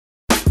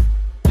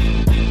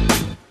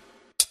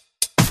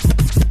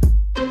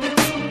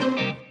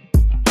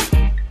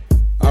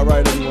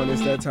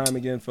It's that time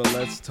again for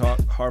Let's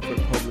Talk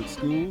Hartford Public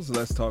Schools.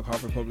 Let's Talk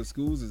Hartford Public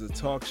Schools is a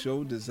talk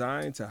show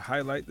designed to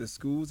highlight the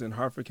schools in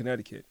Hartford,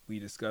 Connecticut. We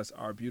discuss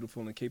our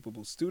beautiful and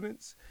capable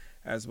students,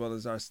 as well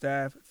as our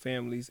staff,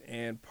 families,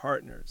 and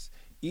partners.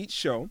 Each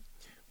show,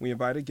 we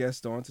invite a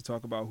guest on to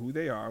talk about who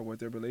they are, what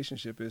their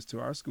relationship is to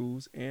our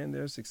schools, and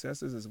their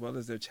successes as well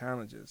as their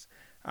challenges.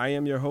 I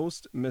am your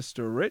host,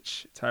 Mr.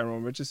 Rich,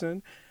 Tyrone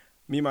Richardson.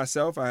 Me,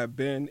 myself, I have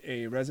been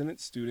a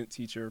resident student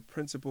teacher,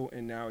 principal,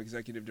 and now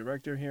executive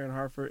director here in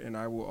Hartford, and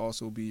I will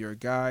also be your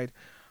guide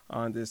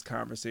on this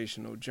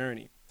conversational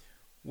journey.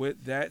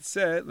 With that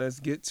said, let's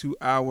get to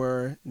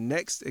our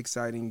next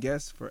exciting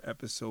guest for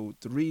episode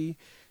 3.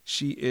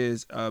 She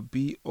is a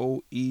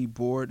BOE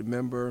board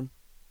member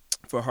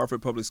for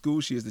Hartford Public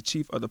Schools. She is the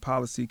chief of the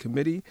policy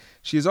committee.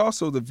 She is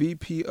also the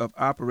VP of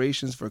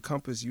operations for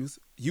Compass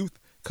Youth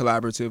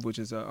Collaborative, which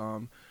is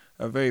a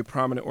very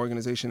prominent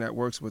organization that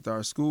works with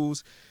our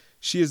schools.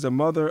 She is the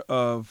mother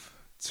of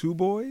 2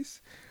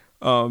 boys,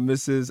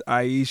 Mrs.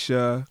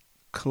 Ayesha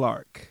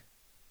Clarke.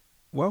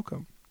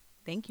 Welcome.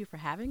 Thank you for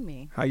having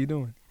me. How you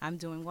doing? I'm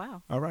doing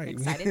well. All right.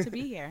 Excited to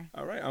be here.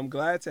 All right. I'm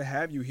glad to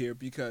have you here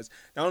because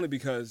not only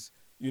because,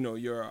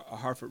 you're a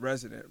Hartford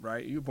resident,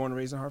 right? You were born and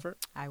raised in Hartford?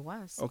 I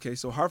was. Okay.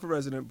 So Hartford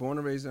resident, born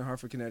and raised in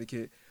Hartford,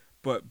 Connecticut,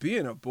 but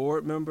being a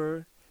board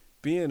member,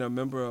 being a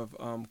member of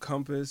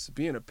Compass,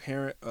 being a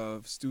parent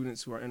of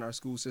students who are in our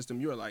school system,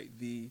 you're like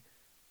the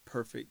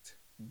perfect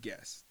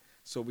guest.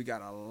 So we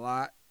got a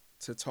lot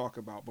to talk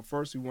about. But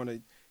first, we want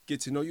to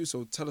get to know you.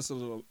 So tell us a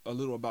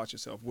little about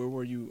yourself. Where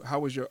were you? How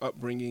was your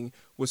upbringing?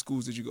 What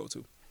schools did you go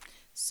to?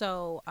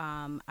 So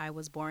I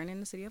was born in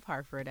the city of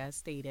Hartford, as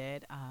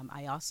stated.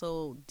 I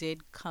also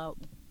did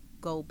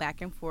go back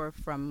and forth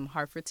from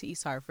Hartford to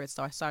East Hartford.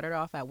 So I started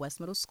off at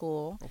West Middle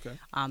School. Okay.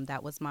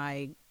 That was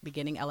my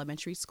beginning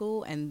elementary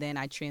school. And then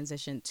I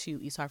transitioned to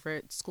East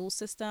Hartford school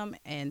system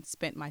and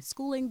spent my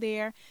schooling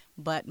there.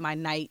 But my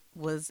night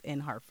was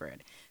in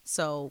Hartford.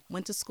 So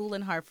went to school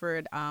in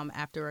Hartford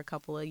after a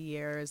couple of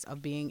years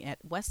of being at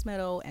West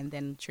Middle and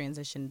then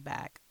transitioned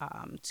back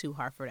to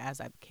Hartford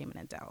as I became an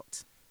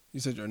adult. You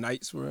said your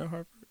nights were in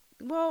Hartford?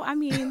 Well, I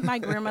mean, my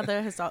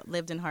grandmother has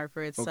lived in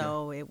Hartford, Okay.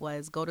 so it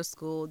was go to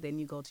school, then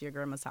you go to your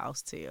grandma's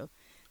house too.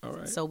 All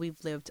right. So we've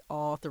lived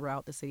all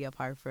throughout the city of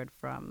Hartford,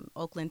 from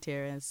Oakland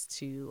Terrace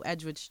to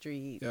Edgewood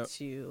Street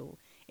to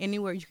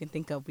anywhere you can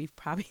think of. We've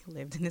probably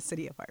lived in the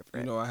city of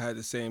Hartford. I had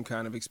the same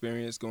kind of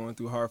experience going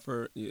through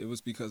Hartford. It was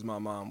because my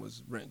mom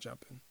was rent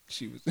jumping.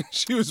 She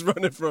was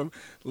running from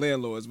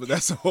landlords, but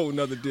that's a whole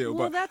nother deal.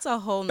 Well, that's a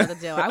whole nother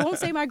deal. I won't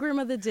say my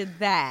grandmother did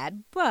that,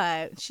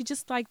 but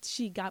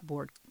she got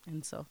bored,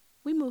 and so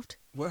we moved.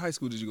 What high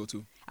school did you go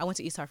to? I went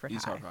to East Hartford High.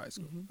 East Hartford High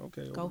School. Mm-hmm.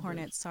 Okay. Go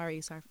Hornets. Sorry,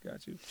 East Hartford.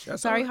 Got you.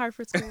 That's sorry, right.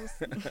 Hartford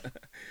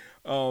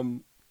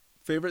schools.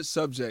 Favorite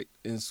subject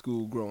in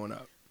school growing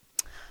up?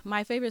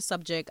 My favorite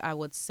subject, I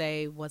would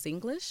say, was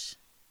English.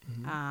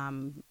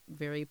 Mm-hmm.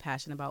 Very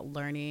passionate about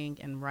learning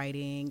and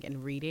writing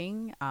and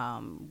reading.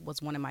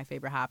 Was one of my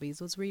favorite hobbies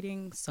was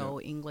reading.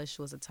 So English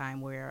was a time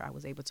where I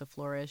was able to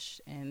flourish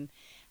and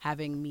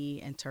having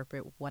me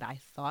interpret what I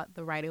thought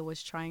the writer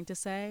was trying to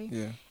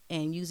say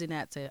and using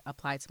that to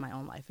apply to my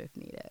own life if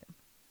needed.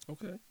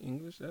 Okay.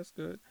 English, that's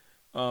good.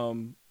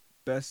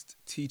 Best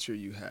teacher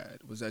you had,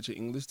 was that your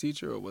English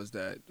teacher, or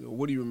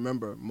what do you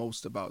remember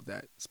most about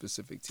that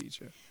specific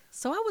teacher?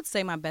 So I would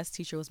say my best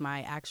teacher was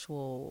my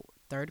actual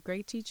 3rd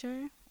grade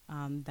teacher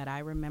that I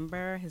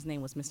remember. His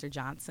name was Mr.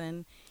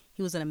 Johnson.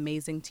 He was an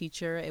amazing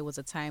teacher. It was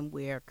a time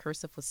where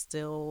cursive was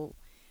still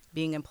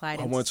being applied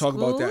in school. I want to talk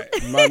about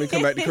that. Remind me,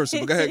 come back to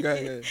cursive. Go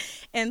ahead.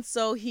 And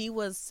so he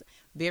was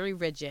very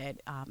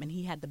rigid, and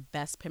he had the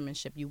best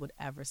penmanship you would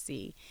ever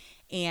see.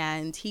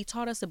 And he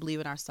taught us to believe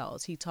in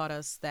ourselves. He taught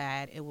us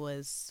that it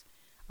was,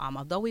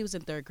 although he was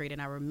in 3rd grade, and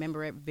I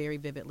remember it very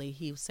vividly,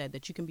 he said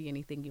that you can be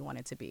anything you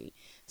wanted to be.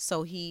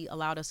 So he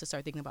allowed us to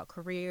start thinking about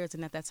careers.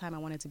 And at that time, I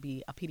wanted to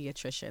be a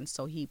pediatrician.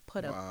 So he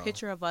put a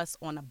picture of us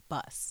on a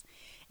bus.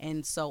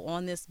 And so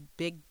on this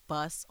big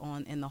bus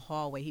in the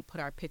hallway, he put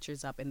our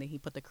pictures up, and then he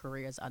put the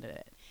careers under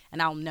it.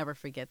 And I'll never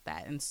forget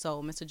that. And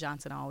so Mr.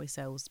 Johnson, I always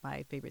said, was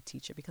my favorite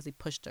teacher because he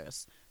pushed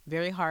us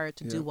very hard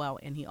to do well,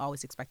 and he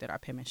always expected our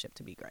penmanship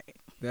to be great.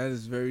 That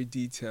is very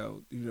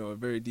detailed, a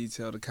very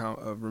detailed account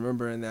of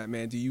remembering that,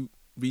 man. Do you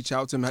reach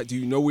out to him? Do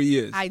you know where he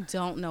is? I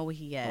don't know where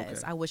he is.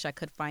 Okay. I wish I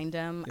could find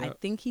him. Yep. I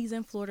think he's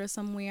in Florida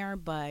somewhere,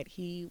 but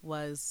he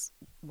was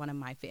one of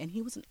my and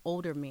he was an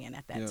older man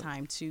at that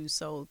time too.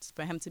 So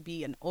for him to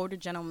be an older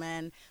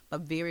gentleman,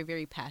 but very,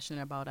 very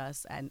passionate about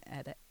us and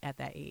at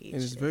that age.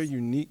 And it's very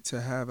unique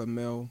to have a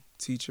male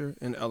teacher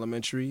in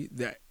elementary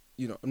that,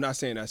 I'm not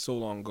saying that so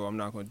long ago. I'm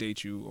not going to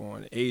date you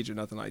on age or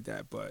nothing like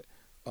that, but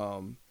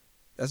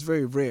that's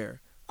very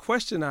rare.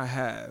 Question I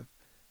have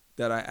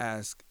that I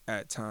ask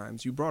at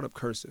times, you brought up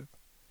cursive.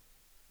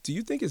 Do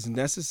you think it's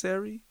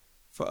necessary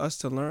for us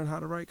to learn how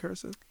to write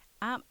cursive?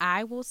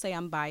 I will say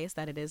I'm biased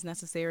that it is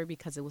necessary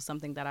because it was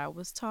something that I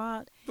was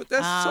taught. But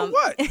that's so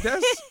what?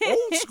 That's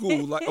old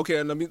school. Like,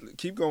 okay, let me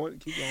keep going.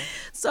 Keep going.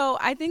 So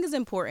I think it's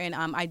important.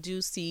 I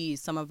do see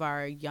some of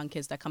our young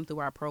kids that come through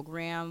our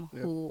program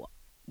who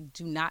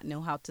do not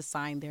know how to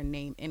sign their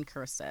name in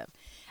cursive.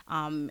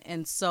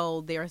 And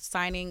so they're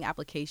signing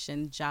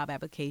job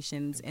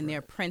applications, and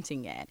they're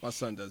printing it. My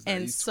son does that.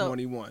 And He's so,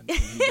 21. And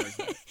he does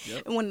that.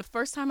 Yep. And when the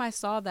first time I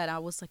saw that, I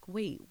was like,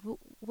 wait,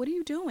 what are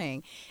you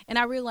doing? And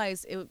I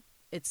realized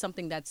it's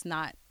something that's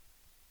not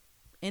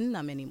in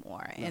them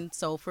anymore. No. And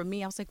so for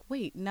me, I was like,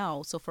 wait,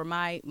 no. So for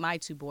my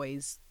two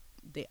boys,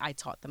 I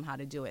taught them how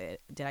to do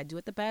it. Did I do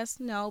it the best?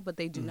 No, but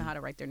they do know how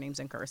to write their names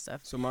in cursive.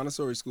 So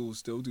Montessori schools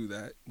still do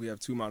that. We have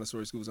 2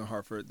 Montessori schools in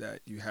Hartford that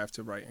you have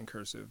to write in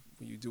cursive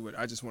when you do it.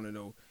 I just want to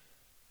know,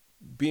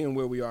 being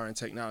where we are in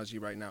technology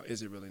right now,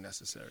 is it really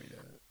necessary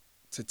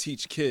to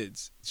teach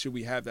kids? Should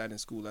we have that in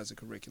school as a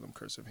curriculum,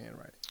 cursive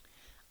handwriting?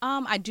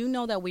 I do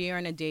know that we are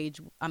in a day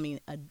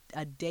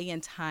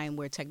and time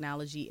where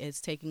technology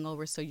is taking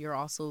over. So you're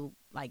also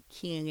like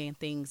keying in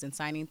things and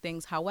signing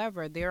things.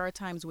 However, there are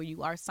times where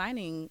you are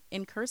signing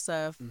in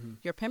cursive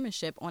your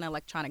penmanship on an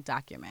electronic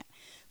document.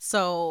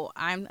 So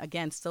I'm,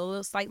 again,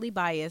 still slightly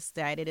biased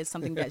that it is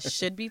something that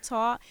should be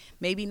taught.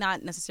 Maybe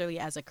not necessarily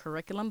as a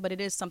curriculum, but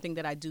it is something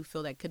that I do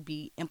feel that could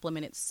be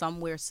implemented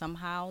somewhere,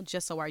 somehow,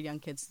 just so our young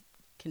kids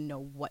can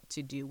know what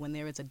to do when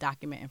there is a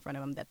document in front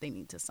of them that they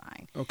need to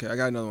sign. Okay, I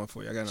got another one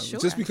for you. Sure.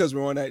 Just because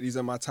we're on that, these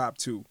are my top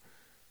 2.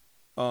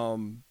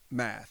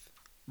 Math,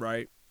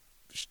 right?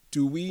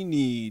 Do we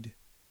need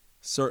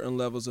certain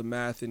levels of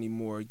math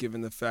anymore,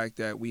 given the fact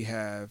that we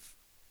have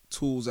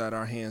tools at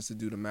our hands to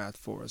do the math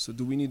for us? So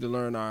do we need to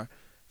learn our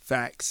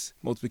facts,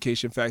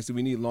 multiplication facts? Do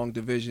we need long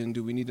division?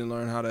 Do we need to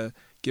learn how to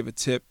give a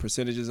tip,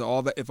 percentages,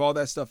 all that, if all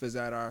that stuff is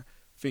at our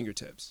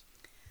fingertips?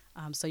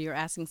 So you're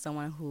asking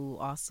someone who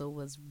also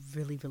was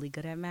really, really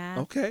good at math.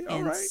 Okay,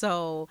 all right. And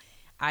so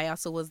I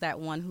also was that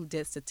one who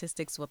did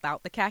statistics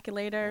without the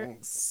calculator. Oh.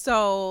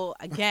 So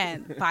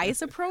again,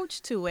 biased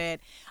approach to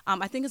it.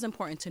 I think it's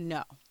important to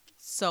know.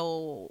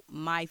 So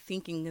my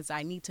thinking is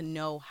I need to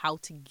know how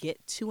to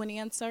get to an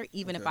answer,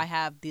 even if I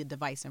have the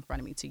device in front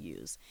of me to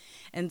use.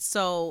 And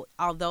so,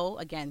 although,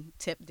 again,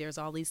 tip, there's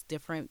all these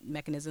different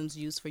mechanisms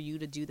used for you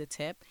to do the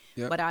tip.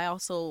 Yep. But I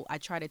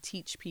try to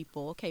teach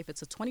people, okay, if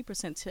it's a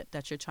 20% tip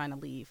that you're trying to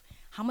leave,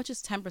 how much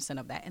is 10%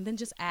 of that? And then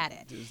just add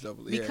it. Just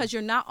double, because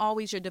you're not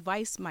always, your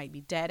device might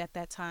be dead at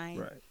that time.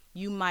 Right.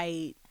 You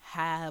might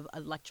have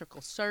electrical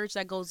surge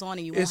that goes on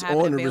and you won't have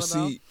it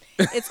available.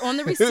 It's on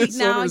the receipt.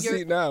 It's on the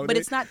receipt now. But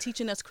it's not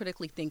teaching us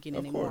critically thinking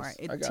anymore. Course.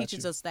 It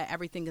teaches us that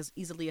everything is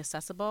easily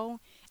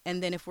accessible.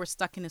 And then if we're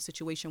stuck in a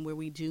situation where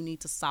we do need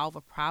to solve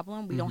a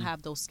problem, we don't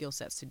have those skill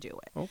sets to do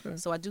it. Okay.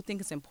 So I do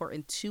think it's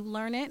important to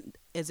learn it.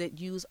 Is it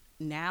used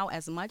now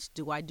as much?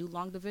 Do I do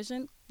long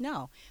division?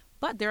 No.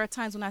 But there are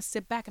times when I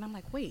sit back and I'm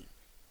like, wait,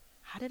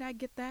 how did I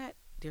get that?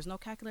 There's no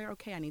calculator.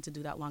 Okay, I need to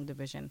do that long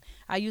division.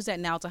 I use that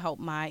now to help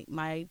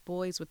my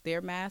boys with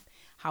their math.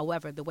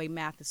 However, the way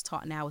math is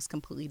taught now is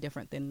completely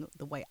different than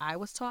the way I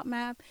was taught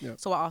math. Yep.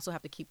 So I also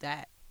have to keep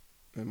that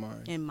in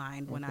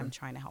mind when I'm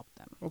trying to help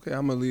them. Okay,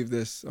 I'm gonna leave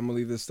this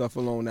stuff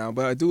alone now.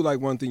 But I do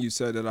like one thing you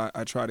said that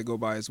I try to go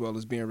by as well,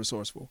 as being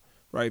resourceful.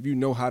 Right? If you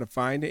know how to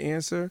find the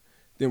answer,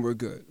 then we're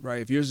good.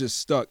 Right? If you're just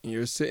stuck and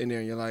you're sitting there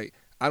and you're like,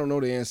 I don't know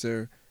the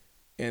answer,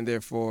 and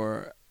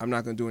therefore I'm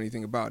not gonna do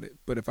anything about it.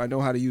 But if I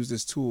know how to use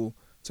this tool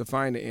to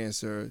find the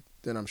answer,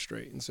 then I'm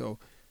straight. And so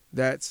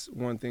that's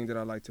one thing that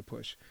I like to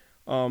push.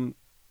 In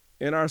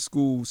our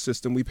school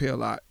system, we pay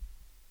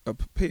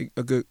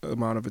a good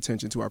amount of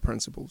attention to our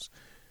principals.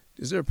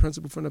 Is there a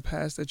principal from the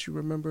past that you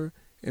remember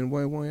in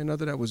one way or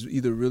another that was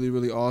either really,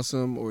 really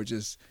awesome or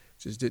just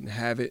didn't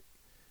have it?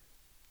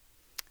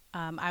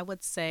 I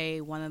would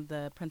say one of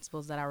the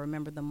principals that I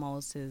remember the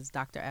most is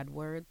Dr.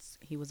 Edwards.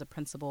 He was a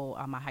principal,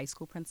 a high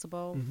school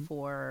principal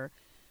for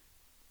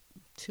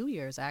 2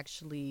 years,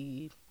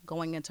 actually,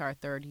 going into our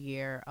 3rd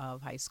year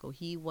of high school.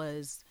 He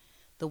was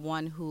the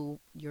one who,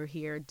 you're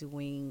here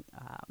doing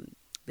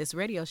this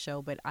radio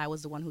show, but I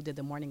was the one who did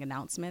the morning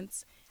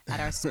announcements at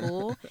our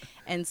school.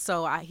 And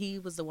so he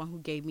was the one who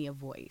gave me a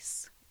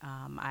voice.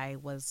 I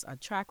was a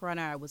track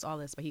runner, I was all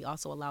this, but he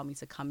also allowed me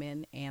to come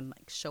in and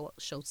like show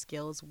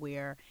skills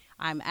where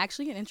I'm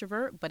actually an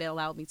introvert, but it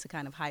allowed me to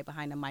kind of hide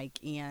behind a mic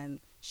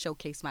and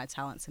showcase my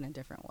talents in a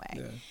different way.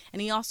 Yeah.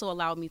 And he also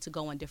allowed me to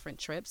go on different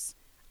trips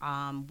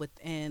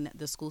within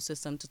the school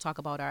system to talk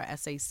about our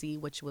SAC,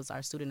 which was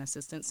our Student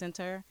Assistance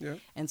Center. Yeah.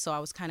 And so I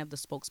was kind of the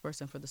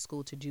spokesperson for the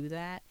school to do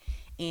that.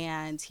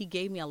 And he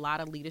gave me a lot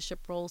of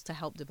leadership roles to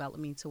help develop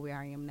me to where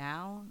I am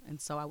now.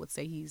 And so I would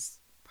say he's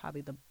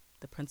probably the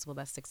principal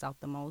that sticks out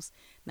the most.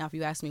 Now, if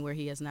you ask me where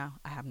he is now,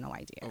 I have no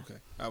idea.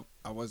 Okay.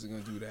 I wasn't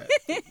going to do that.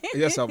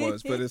 Yes, I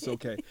was, but it's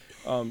okay.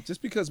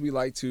 Just because we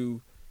like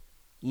to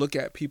look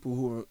at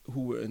people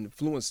who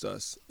influenced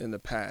us in the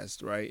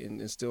past, right,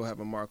 and still have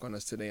a mark on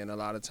us today. And a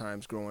lot of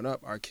times growing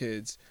up, our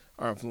kids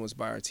are influenced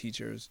by our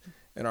teachers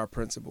and our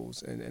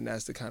principals, and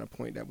that's the kind of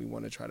point that we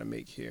want to try to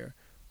make here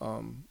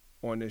on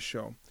this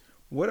show.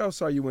 What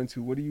else are you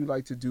into? What do you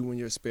like to do in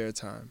your spare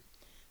time?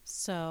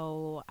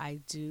 So I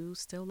do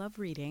still love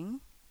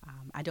reading.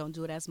 I don't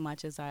do it as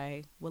much as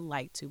I would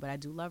like to, but I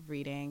do love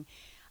reading.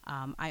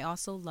 I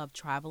also love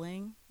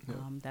traveling. Yeah.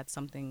 That's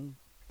something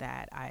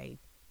that I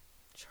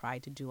try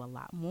to do a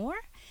lot more.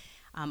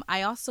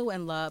 I also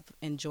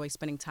enjoy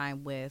spending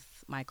time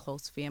with my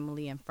close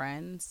family and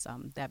friends.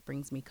 That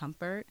brings me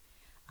comfort.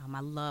 I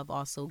love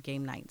also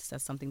game nights.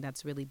 That's something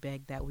that's really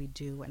big that we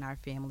do in our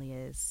family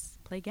is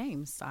play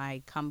games.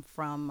 I'm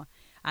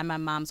my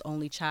mom's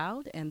only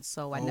child, and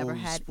so I never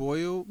had...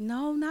 Spoiled?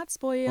 No, not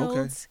spoiled.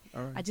 Okay.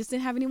 All right. I just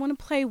didn't have anyone to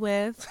play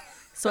with,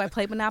 so I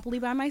played Monopoly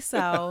by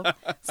myself.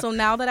 So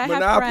now that I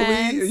have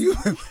friends...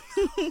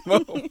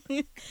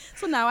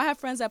 So now I have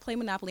friends that play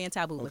Monopoly and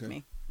Taboo with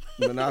me.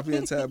 Monopoly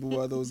and Taboo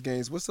are those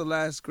games. What's the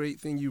last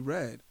great thing you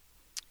read?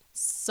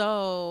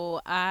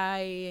 So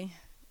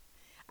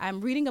I'm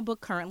reading a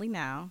book currently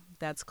now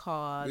that's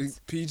called...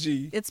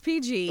 PG. It's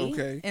PG.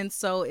 Okay. And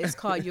so it's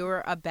called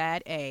You're a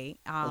Bad A.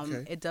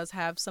 Okay. It does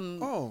have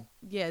some...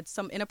 it's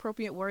some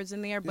inappropriate words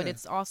in there, but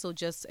it's also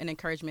just an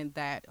encouragement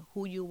that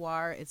who you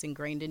are is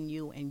ingrained in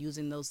you and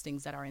using those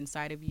things that are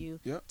inside of you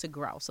to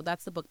grow. So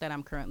that's the book that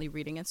I'm currently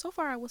reading. And so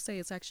far, I will say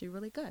it's actually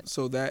really good.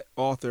 So that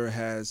author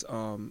has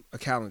a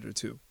calendar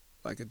too,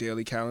 like a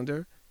daily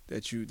calendar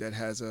that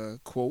has a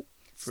quote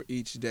for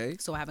each day.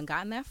 So I haven't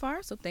gotten that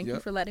far, so thank you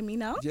for letting me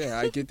know. Yeah,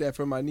 I get that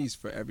from my niece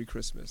for every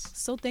Christmas.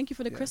 So thank you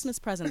for the Christmas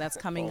present that's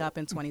coming up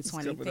in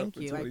 2020. Thank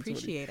you. I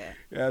appreciate it.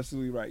 You're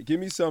absolutely right. Give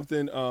me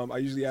something. I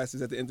usually ask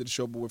this at the end of the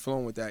show, but we're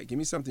flowing with that. Give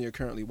me something you're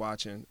currently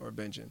watching or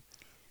binging.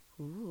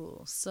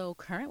 Ooh, so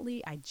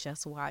currently I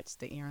just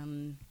watched the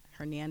Aaron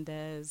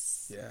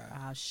Hernandez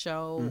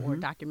show or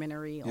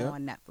documentary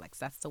on Netflix.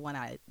 That's the one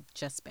I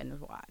just binge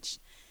watched.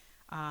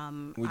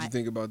 What'd you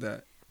think about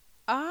that?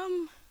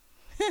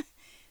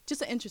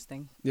 Just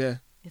interesting. Yeah.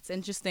 It's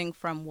interesting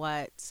from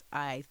what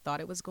I thought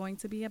it was going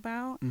to be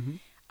about.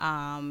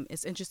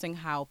 It's interesting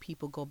how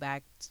people go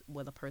back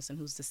with a person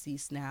who's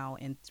deceased now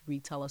and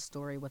retell a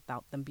story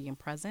without them being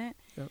present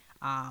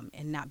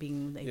and not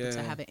being able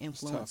to have an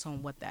influence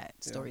on what that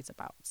story's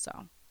about. So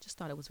just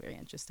thought it was very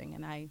interesting.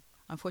 And I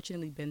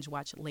unfortunately binge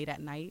watch late at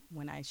night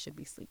when I should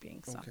be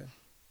sleeping. So. Okay.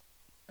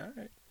 All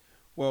right.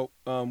 Well,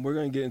 we're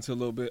going to get into a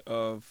little bit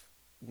of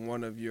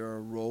one of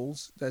your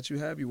roles that you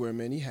have. You wear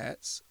many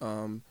hats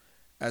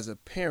as a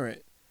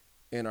parent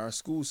in our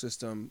school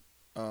system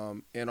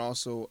and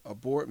also a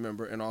board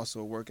member and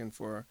also working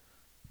for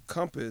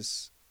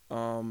Compass.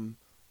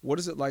 What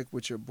is it like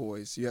with your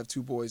boys? You have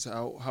two boys.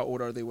 How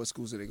old are they? What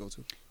schools do they go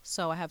to?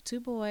 So I have two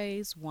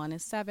boys. One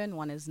is 7,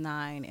 one is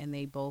 9, and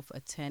they both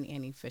attend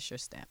Annie Fisher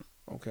STEM.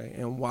 Okay.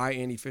 And why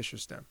Annie Fisher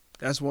STEM?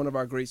 That's one of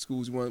our great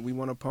schools. We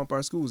want to pump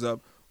our schools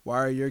up. Why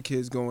are your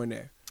kids going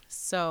there?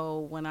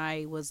 So when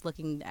I was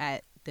looking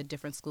at the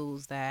different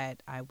schools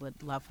that I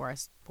would love for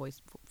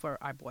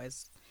our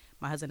boys,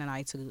 my husband and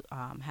I to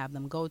have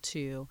them go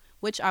to,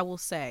 which I will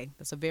say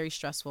that's a very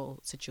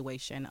stressful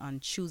situation on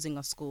choosing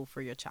a school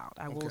for your child.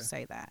 I will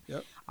say that.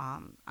 Yep.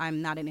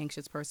 I'm not an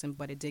anxious person,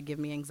 but it did give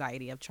me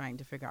anxiety of trying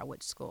to figure out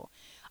which school.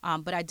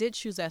 But I did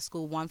choose that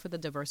school, one, for the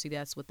diversity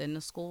that's within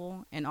the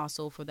school and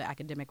also for the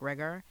academic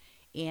rigor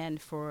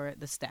and for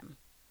the STEM.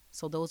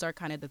 So those are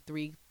kind of the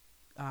three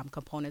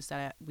components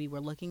that we were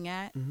looking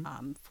at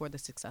for the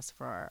success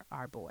for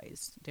our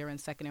boys. They're in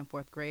 2nd and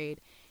 4th grade,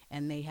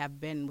 and they have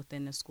been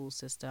within the school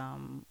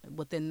system,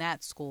 within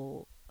that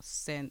school,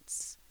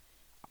 since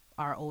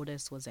our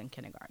oldest was in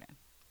kindergarten.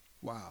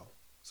 Wow.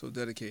 So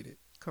dedicated.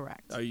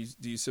 Correct.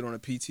 Do you sit on a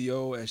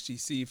PTO,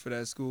 SGC for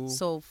that school?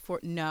 So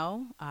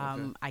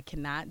I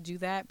cannot do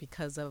that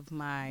because of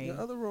my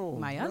other role.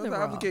 My other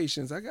role.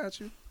 obligations. I got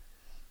you.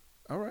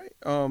 All right.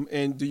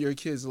 And do your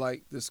kids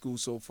like the school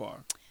so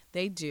far?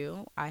 They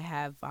do. I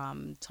have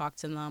talked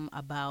to them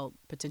about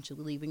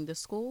potentially leaving the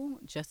school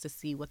just to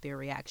see what their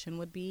reaction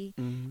would be.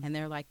 And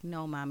they're like,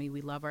 no, Mommy, we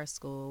love our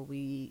school.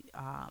 We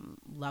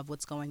love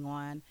what's going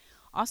on.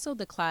 Also,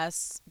 the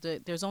class,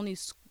 there's only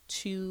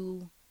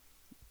two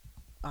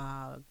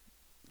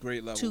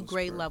grade levels. 2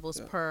 grade levels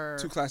per.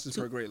 2 classes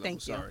per grade level.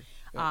 Thank you. Sorry.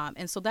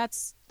 And so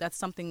that's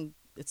something.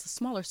 It's a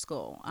smaller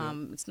school.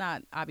 It's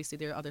not, obviously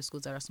there are other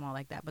schools that are small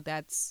like that, but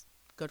that's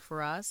good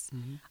for us.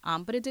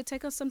 But it did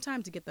take us some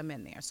time to get them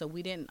in there. So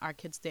our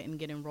kids didn't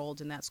get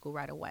enrolled in that school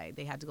right away.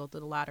 They had to go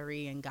through the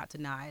lottery and got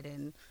denied,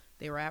 and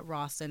they were at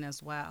Rawson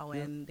as well,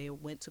 and they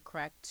went to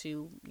Clarke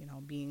to,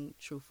 being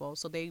truthful.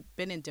 So they've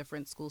been in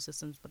different school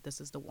systems, but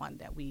this is the one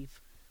that we've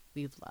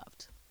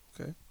loved.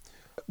 Okay.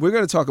 We're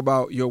going to talk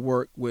about your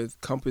work with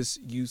Compass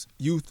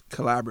Youth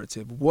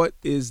Collaborative. What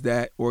is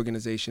that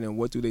organization, and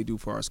what do they do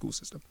for our school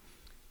system?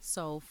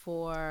 So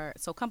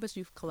Compass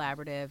Youth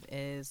Collaborative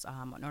is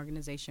an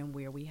organization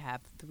where we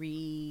have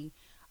 3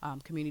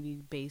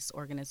 community-based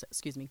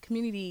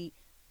community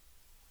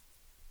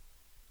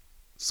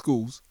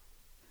schools.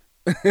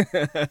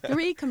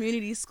 Three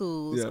community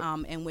schools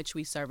Yep. in which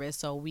we service.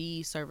 So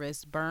we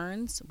service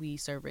Burns, we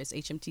service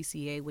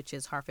HMTCA, which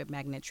is Hartford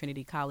Magnet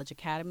Trinity College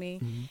Academy,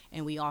 Mhm.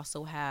 and we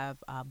also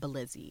have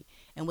Belizzi.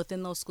 And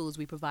within those schools,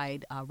 we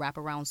provide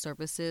wraparound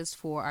services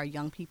for our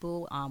young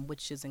people,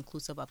 which is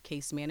inclusive of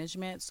case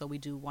management. So we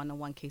do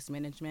one-on-one case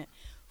management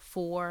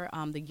for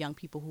the young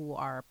people who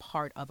are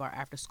part of our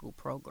after-school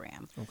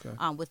program. Okay.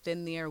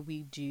 Within there,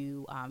 we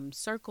do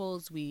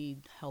circles, we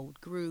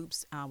hold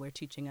groups, we're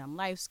teaching them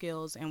life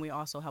skills, and we're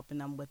also helping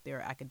them with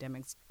their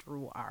academics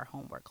through our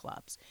homework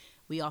clubs.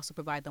 We also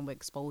provide them with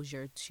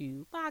exposure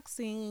to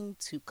boxing,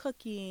 to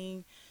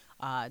cooking,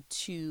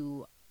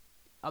 to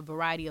a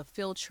variety of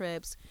field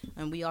trips,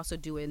 and we also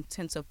do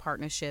intensive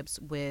partnerships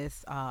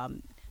with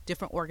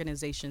different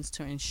organizations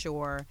to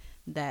ensure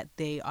that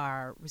they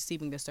are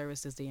receiving the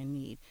services they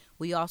need.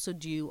 We also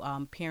do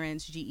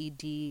parents,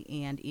 GED,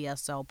 and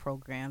ESL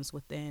programs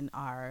within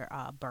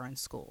our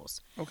Burns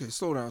schools. Okay,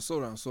 slow down.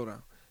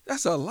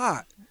 That's a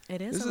lot.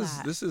 It is a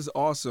lot. This is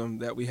awesome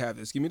that we have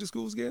this. Give me the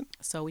schools again.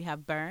 So we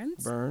have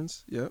Burns.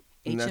 Burns, yep.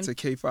 And that's a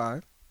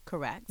K-5.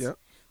 Correct. Yep.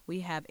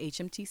 We have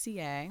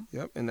HMTCA.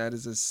 Yep, and that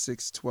is a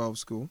 612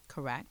 school.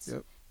 Correct.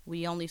 Yep.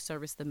 We only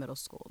service the middle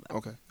school, though.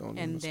 Okay.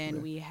 And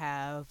then we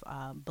have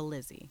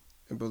Belizzi.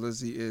 And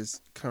Belizzi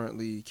is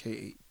currently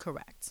K-8.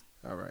 Correct.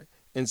 All right.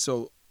 And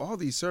so all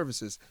these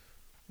services,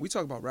 we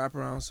talk about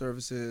wraparound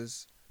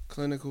services,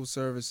 clinical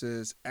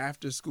services,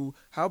 after school.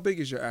 How big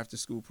is your after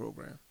school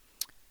program?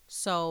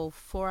 So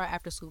for our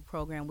after school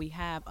program, we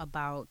have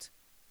about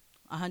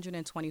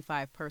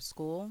 125 per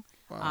school.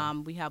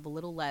 Wow. We have a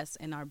little less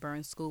in our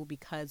Burns school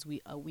because we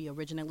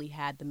originally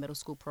had the middle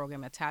school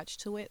program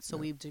attached to it. So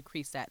we've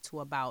decreased that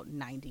to about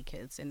 90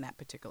 kids in that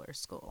particular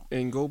school.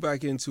 And go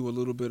back into a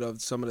little bit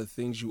of some of the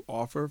things you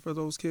offer for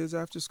those kids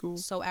after school.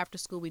 So after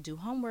school, we do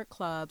homework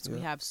clubs.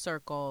 We have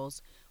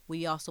circles.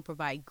 We also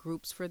provide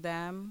groups for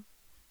them.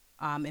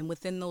 And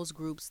within those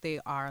groups, they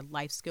are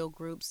life skill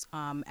groups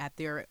at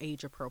their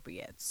age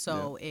appropriate.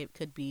 So it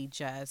could be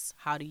just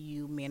how do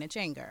you manage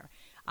anger?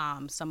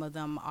 Some of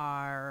them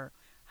are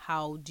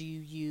how do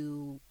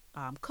you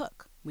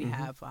cook? We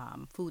have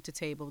Food to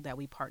Table that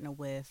we partner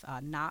with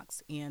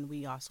Knox, and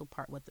we also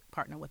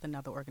partner with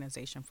another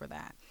organization for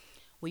that.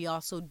 We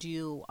also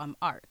do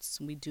arts.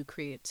 We do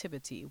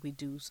creativity. We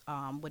do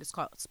what is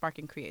called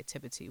sparking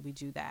creativity. We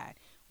do that.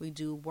 We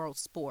do world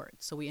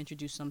sports. So we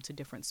introduce them to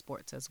different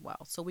sports as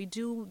well. So we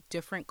do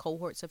different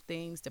cohorts of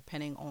things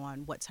depending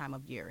on what time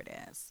of year it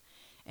is.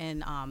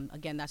 And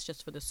again, that's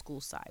just for the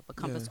school side. But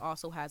Compass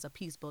also has a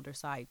peace builder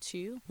side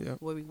too,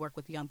 where we work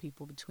with young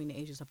people between the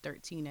ages of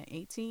 13 and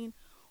 18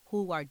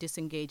 who are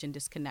disengaged and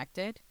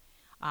disconnected.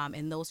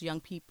 And those young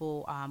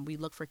people, we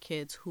look for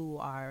kids who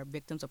are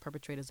victims or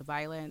perpetrators of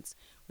violence.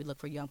 We look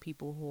for young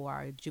people who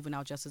are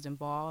juvenile justice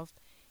involved,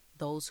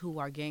 those who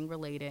are gang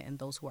related, and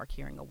those who are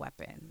carrying a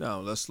weapon. Now,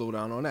 let's slow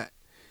down on that.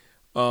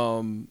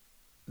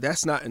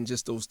 That's not in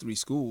just those three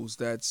schools.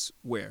 That's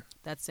where?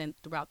 That's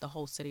throughout the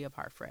whole city of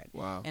Hartford.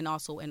 Wow. And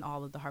also in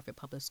all of the Hartford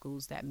public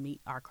schools that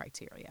meet our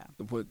criteria.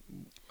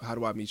 How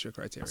do I meet your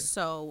criteria?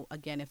 So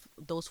again, if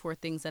those four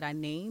things that I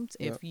named,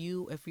 if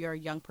you're a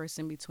young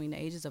person between the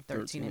ages of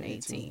 13 and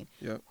 18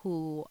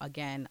 who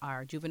again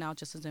are juvenile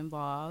justice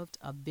involved,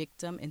 a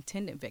victim,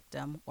 intended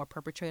victim, or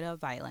perpetrator of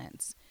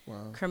violence,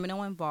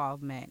 criminal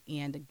involvement,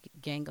 and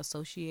gang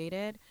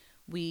associated,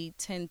 we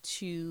tend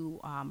to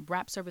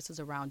wrap services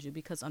around you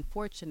because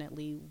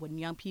unfortunately when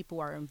young people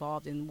are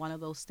involved in one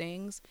of those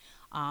things,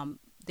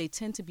 they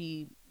tend to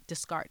be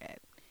discarded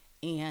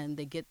and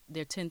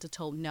they're tend to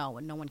told no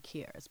and no one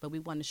cares. But we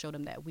want to show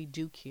them that we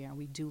do care and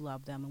we do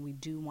love them and we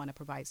do want to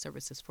provide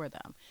services for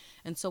them.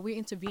 And so we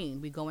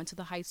intervene. We go into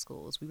the high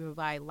schools. We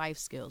provide life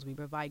skills. We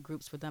provide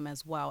groups for them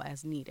as well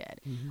as needed.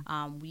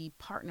 We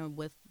partner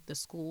with the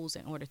schools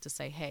in order to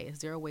say, hey, is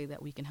there a way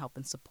that we can help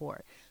and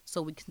support?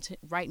 So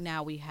right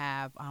now we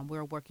have,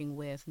 we're working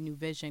with New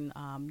Vision,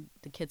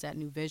 the kids at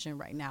New Vision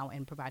right now,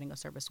 and providing a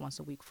service once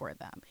a week for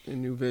them.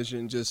 And New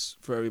Vision, just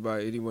for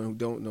everybody, anyone who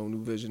don't know,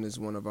 New Vision is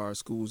one of our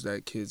schools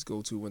that kids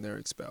go to when they're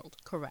expelled.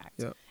 Correct.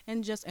 Yep.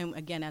 And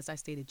again, as I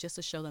stated, just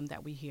to show them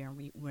that we hear and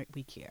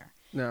we care.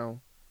 Now,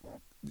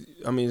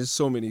 I mean, there's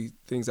so many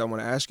things I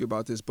want to ask you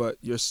about this, but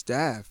your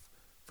staff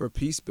for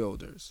Peace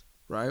Builders,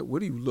 right? What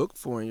do you look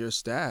for in your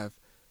staff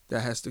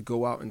that has to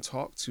go out and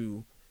talk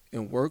to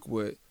and work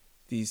with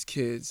these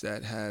kids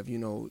that have,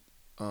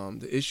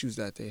 the issues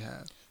that they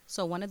have?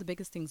 So one of the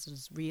biggest things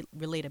is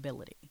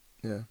relatability.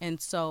 Yeah. And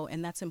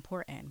that's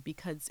important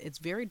because it's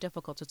very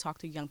difficult to talk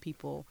to young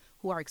people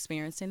who are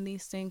experiencing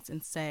these things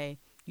and say,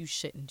 you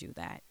shouldn't do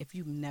that if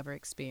you've never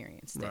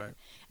experienced it.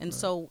 And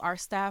so our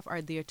staff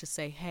are there to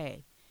say,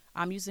 hey,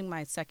 I'm using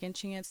my second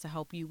chance to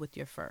help you with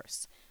your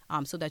first,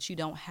 so that you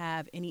don't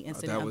have any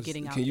incident of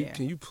getting out there.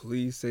 Can you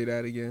please say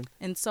that again?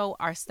 And so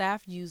our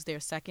staff use their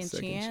second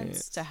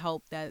chance to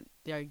help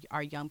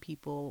our young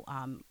people,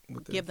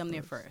 give them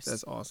their first.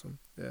 That's awesome.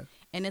 Yeah.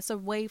 And it's a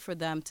way for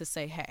them to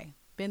say, hey,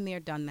 been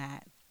there, done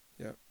that.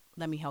 Yep.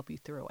 Let me help you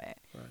through it.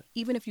 Right.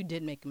 Even if you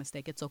did make a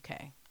mistake, it's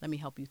okay. Let me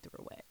help you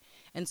through it.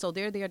 And so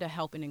they're there to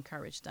help and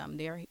encourage them.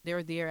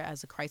 They're there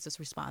as a crisis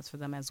response for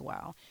them as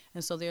well.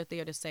 And so they're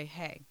there to say,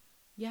 hey,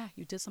 yeah,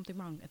 you did something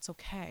wrong. It's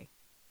okay.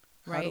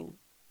 Right?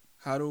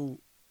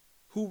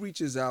 Who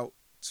reaches out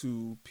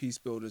to peace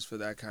builders for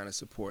that kind of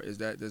support?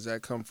 Does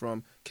that come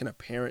from, can a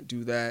parent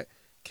do that?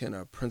 Can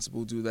a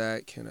principal do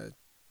that? Can a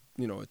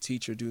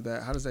teacher do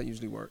that? How does that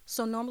usually work?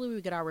 So normally we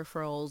get our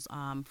referrals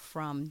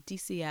from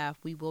DCF.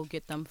 We will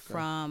get them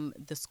from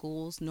the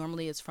schools.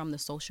 Normally it's from the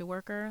social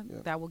worker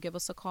that will give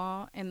us a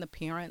call, and the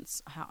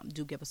parents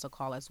do give us a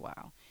call as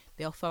well.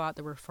 They'll fill out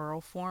the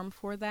referral form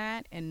for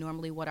that, and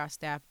normally what our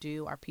staff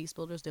do, our peace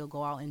builders, they'll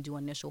go out and do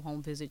initial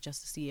home visit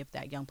just to see if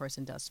that young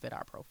person does fit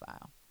our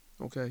profile.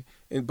 Okay.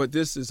 But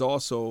this is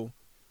also,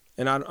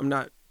 and I'm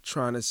not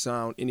trying to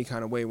sound any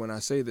kind of way when I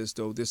say this,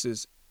 though, this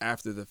is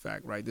after the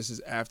fact, right? This is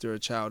after a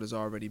child has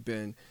already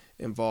been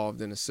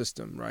involved in a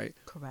system, right?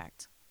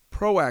 Correct.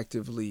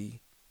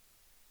 Proactively,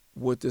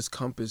 what does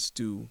Compass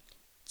do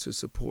to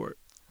support?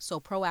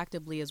 So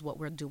proactively is what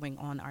we're doing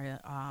on our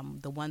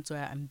the ones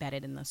that are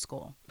embedded in the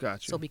school.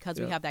 Gotcha. So because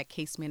we have that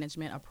case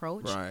management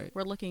approach, right,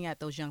 we're looking at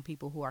those young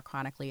people who are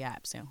chronically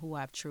absent, who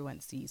have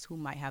truancies, who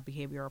might have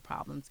behavioral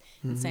problems,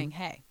 and saying,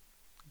 hey,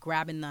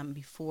 grabbing them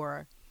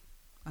before,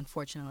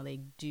 unfortunately,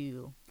 they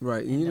do.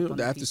 Right. And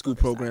the after school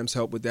programs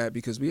help with that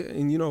because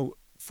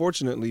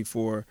fortunately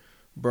for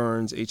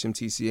Burns,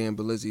 HMTCA, and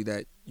Belize,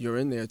 that you're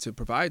in there to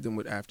provide them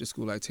with after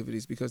school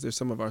activities, because there's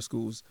some of our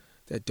schools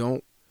that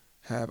don't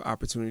have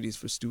opportunities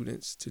for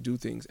students to do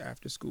things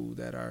after school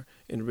that are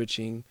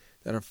enriching,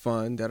 that are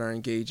fun, that are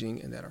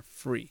engaging, and that are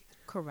free.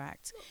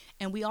 Correct.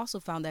 And we also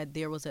found that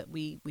there was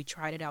we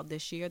tried it out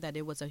this year, that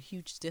there was a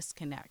huge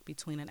disconnect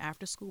between an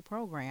after school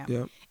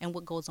program and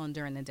what goes on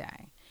during the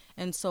day.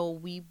 And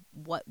so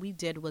what we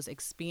did was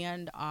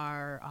expand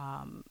our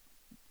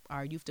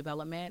youth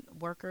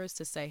development workers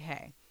to say,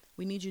 hey,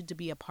 we need you to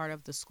be a part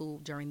of the school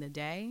during the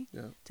day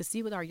to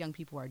see what our young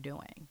people are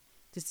doing,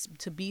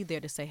 to be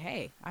there to say,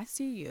 hey, I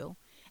see you,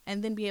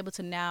 and then be able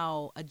to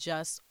now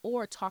adjust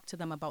or talk to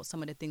them about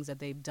some of the things that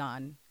they've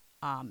done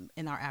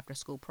in our after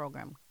school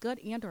program, good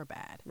and or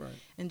bad, right,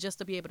 and just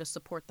to be able to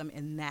support them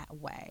in that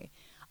way.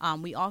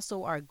 We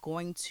also are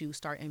going to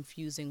start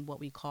infusing what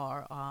we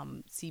call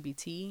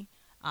CBT.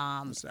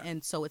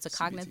 And so it's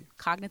a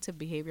cognitive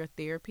behavior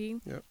therapy.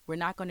 Yep. We're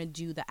not going to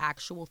do the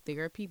actual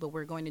therapy, but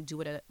we're going to do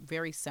it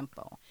very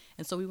simple.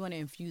 And so we want to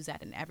infuse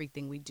that in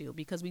everything we do,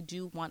 because we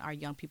do want our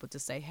young people to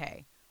say,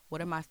 hey,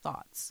 what are my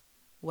thoughts?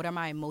 What are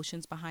my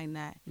emotions behind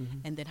that? Mm-hmm.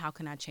 And then how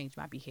can I change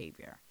my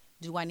behavior?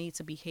 Do I need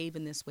to behave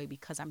in this way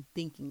because I'm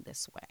thinking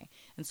this way?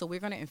 And so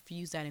we're going to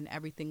infuse that in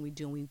everything we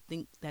do. And we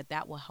think that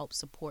that will help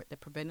support the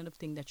preventative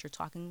thing that you're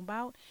talking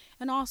about.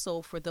 And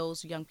also for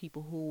those young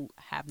people who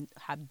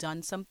have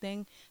done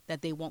something,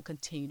 that they won't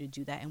continue to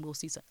do that. And we'll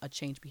see a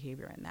change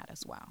behavior in that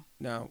as well.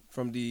 Now,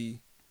 from the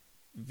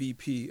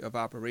VP of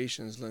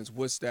Operations lens,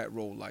 what's that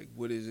role like?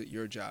 What is it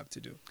your job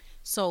to do?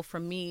 So for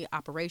me,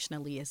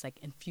 operationally, it's like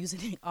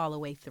infusing it all the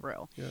way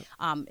through. Yeah.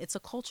 It's a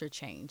culture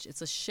change.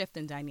 It's a shift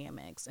in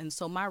dynamics. And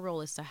so my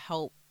role is to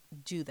help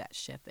do that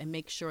shift and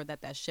make sure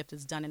that that shift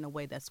is done in a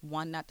way that's,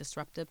 one, not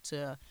disruptive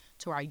to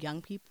our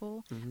young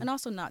people, and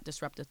also not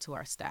disruptive to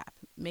our staff,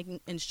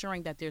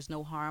 ensuring that there's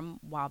no harm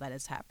while that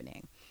is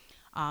happening.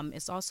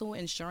 It's also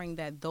ensuring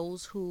that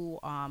those who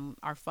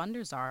our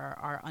funders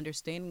are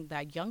understanding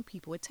that young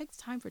people, it takes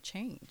time for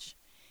change.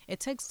 It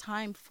takes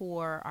time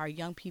for our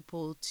young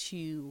people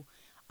to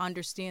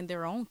understand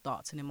their own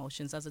thoughts and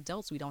emotions. As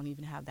adults, we don't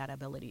even have that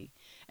ability.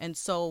 And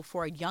so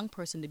for a young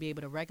person to be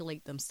able to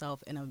regulate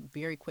themselves in a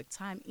very quick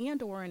time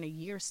and or in a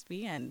year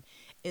span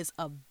is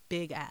a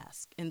big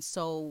ask. And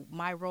so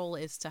my role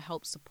is to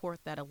help support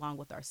that along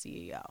with our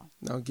CEO.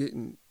 Now,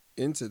 getting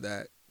into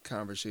that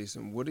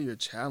conversation, what are your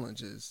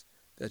challenges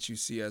that you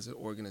see as an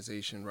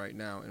organization right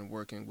now in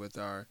working with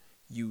our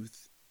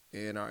youth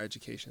in our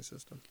education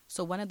system?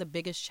 So one of the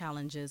biggest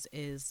challenges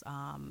is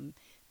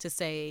to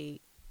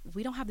say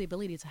we don't have the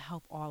ability to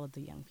help all of the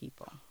young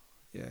people.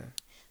 Yeah.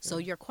 So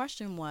your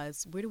question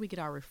was, where do we get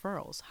our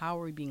referrals? How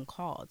are we being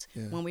called?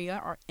 Yeah. When we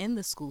are in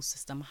the school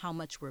system, how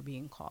much we're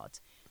being called?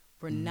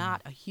 We're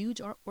not a huge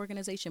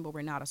organization, but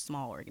we're not a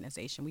small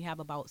organization. We have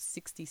about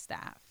 60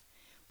 staff.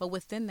 But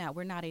within that,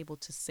 we're not able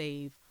to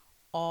save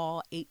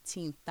all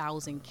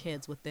 18,000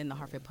 kids within the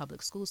Hartford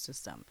Public School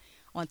System.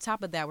 On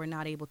top of that, we're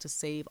not able to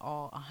save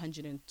all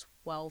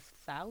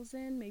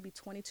 112,000, maybe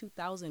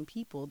 22,000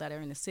 people that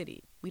are in the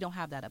city. We don't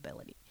have that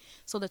ability.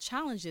 So the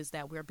challenge is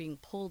that we're being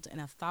pulled in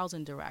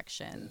 1,000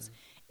 directions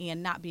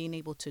and not being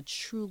able to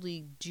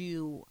truly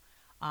do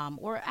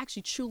or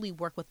actually truly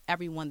work with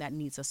everyone that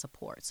needs a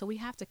support. So we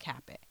have to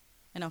cap it.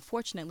 And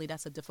unfortunately,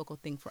 that's a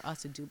difficult thing for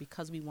us to do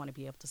because we want to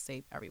be able to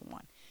save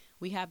everyone.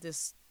 We have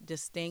this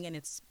thing, and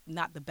it's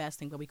not the best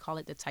thing, but we call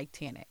it the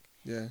Titanic.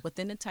 Yeah.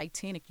 Within the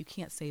Titanic, you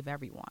can't save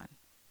everyone,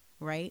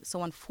 right?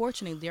 So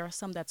unfortunately, there are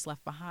some that's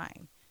left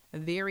behind.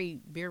 Very,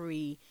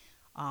 very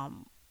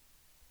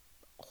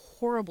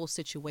horrible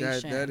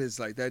situation. That is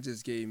like, that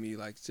just gave me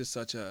like just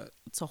such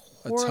it's a tough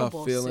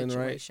horrible feeling,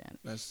 situation.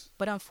 right?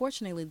 But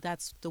unfortunately,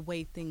 that's the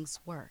way things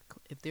work.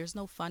 If there's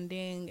no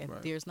funding, if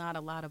Right. there's not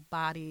a lot of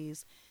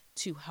bodies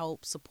to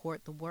help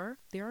support the work,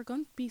 there are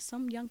going to be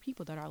some young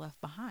people that are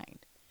left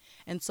behind.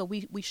 And so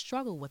we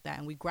struggle with that,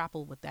 and we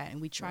grapple with that, and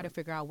we try to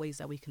figure out ways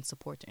that we can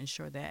support to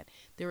ensure that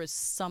there is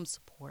some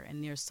support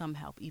and there's some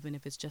help, even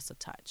if it's just a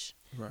touch.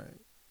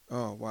 Right.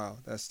 Oh, wow.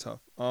 That's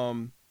tough.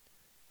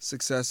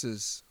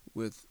 Successes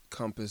with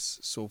Compass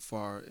so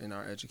far in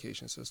our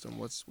education system.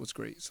 What's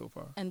great so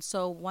far? And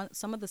so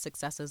some of the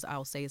successes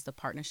I'll say is the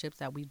partnerships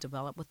that we've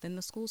developed within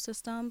the school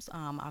systems.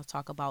 I'll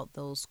talk about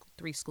those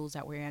 3 schools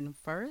that we're in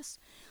first.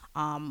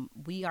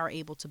 We are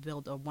able to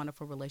build a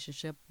wonderful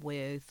relationship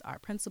with our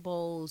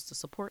principals, the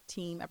support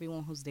team,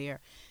 everyone who's there,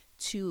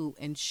 to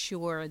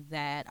ensure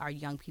that our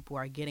young people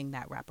are getting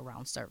that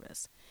wraparound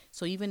service.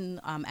 So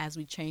even as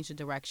we change the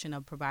direction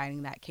of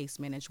providing that case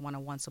managed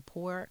one-on-one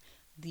support,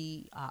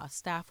 the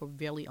staff were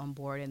really on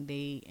board, and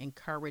they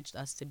encouraged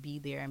us to be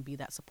there and be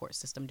that support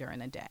system during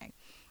the day.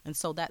 And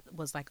so that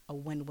was like a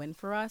win-win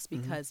for us,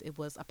 because it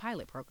was a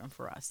pilot program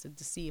for us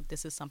to see if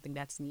this is something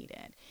that's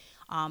needed.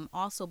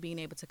 Also being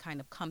able to kind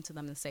of come to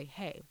them and say,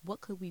 hey, what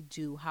could we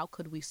do? How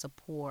could we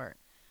support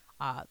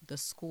the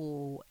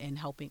school in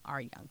helping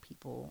our young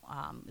people?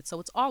 So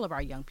it's all of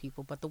our young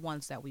people, but the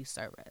ones that we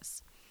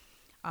service.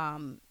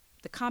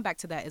 The comeback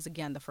to that is,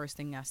 again, the first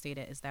thing I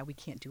stated is that we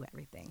can't do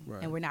everything,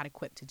 and we're not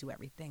equipped to do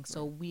everything.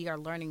 So we are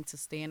learning to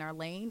stay in our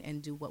lane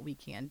and do what we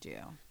can do.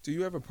 Do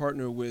you ever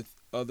partner with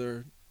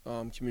other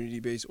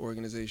community-based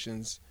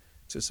organizations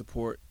to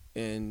support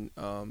in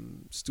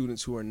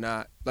students who are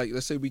not, like,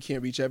 let's say we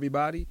can't reach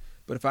everybody,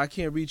 but if I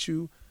can't reach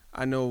you,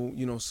 I know,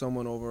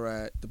 someone over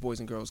at the Boys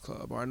and Girls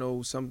Club, or I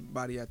know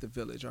somebody at the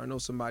Village, or I know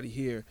somebody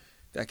here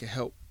that can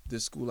help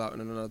this school out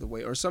in another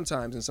way. Or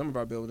sometimes in some of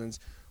our buildings,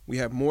 we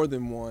have more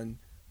than one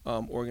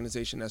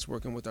organization that's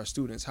working with our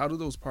students. How do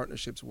those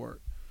partnerships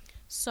work?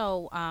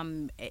 So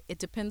it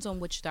depends on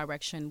which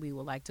direction we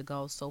would like to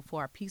go. So for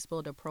our Peace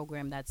Builder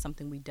program, that's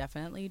something we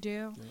definitely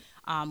do.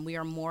 We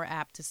are more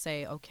apt to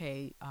say,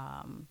 okay,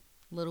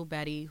 little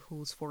Betty,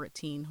 who's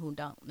 14, who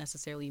don't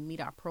necessarily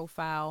meet our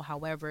profile,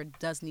 however,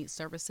 does need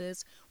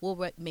services,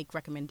 we'll make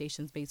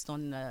recommendations based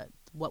on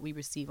what we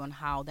receive on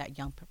how that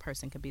young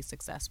person can be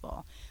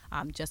successful.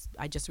 I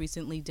just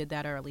recently did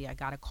that early. I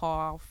got a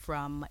call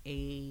from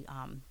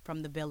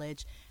the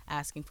Village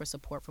asking for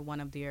support for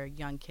one of their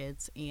young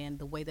kids, and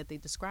the way that they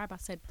describe, I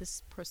said,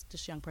 this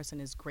young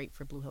person is great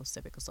for Blue Hills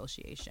Civic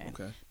Association.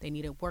 Okay. They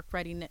needed work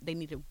readiness. They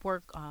needed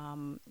work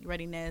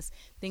readiness,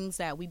 things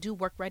that we do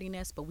work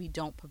readiness, but we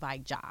don't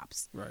provide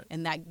jobs. Right.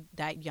 And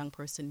that young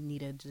person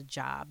needed a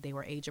job. They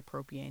were age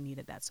appropriate and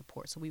needed that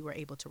support. So we were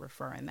able to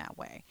refer in that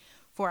way.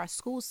 For our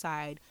school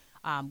side,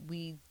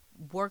 we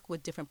work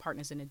with different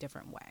partners in a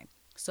different way.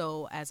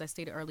 So as I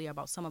stated earlier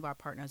about some of our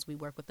partners, we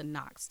work with the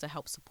Knox to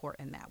help support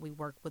in that. We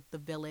work with the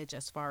Village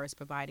as far as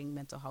providing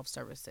mental health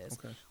services.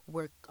 Okay.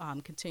 We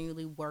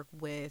continually work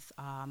with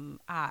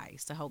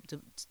Eyes to help.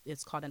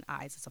 It's called an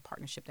Eyes. It's a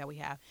partnership that we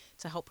have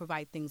to help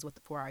provide things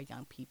for our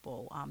young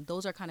people.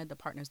 Those are kind of the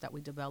partners that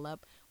we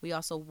develop. We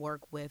also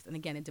work with, and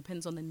again, it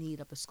depends on the need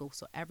of the school.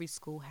 So every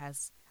school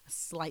has a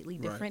slightly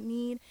different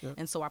need. Yep.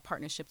 And so our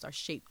partnerships are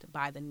shaped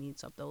by the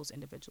needs of those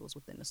individuals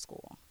within the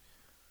school.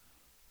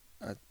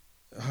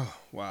 Oh,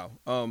 wow.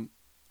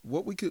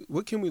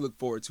 What can we look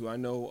forward to? I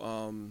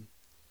know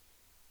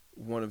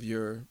one of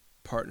your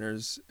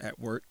partners at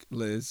work,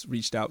 Liz,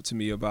 reached out to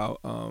me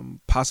about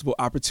possible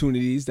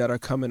opportunities that are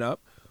coming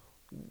up.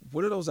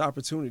 What are those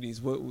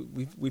opportunities?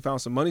 We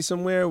found some money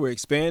somewhere. We're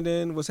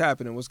expanding. What's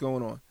happening? What's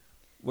going on?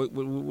 What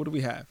do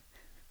we have?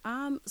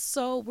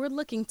 So we're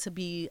looking to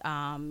be,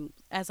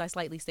 as I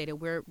slightly stated,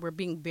 we're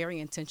being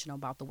very intentional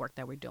about the work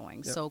that we're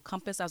doing. Yep. So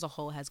Compass as a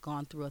whole has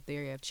gone through a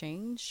theory of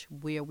change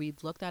where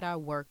we've looked at our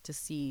work to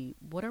see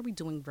what are we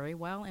doing very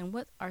well and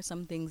what are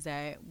some things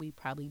that we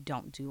probably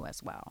don't do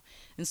as well.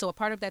 And so a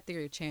part of that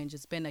theory of change,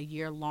 it's been a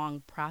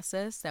year-long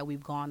process that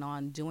we've gone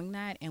on doing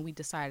that, and we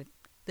decided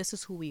this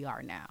is who we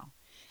are now.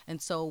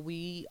 And so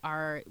we've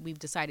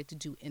decided to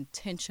do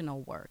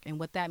intentional work. And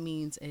what that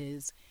means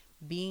is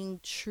being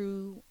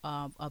true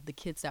of the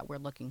kids that we're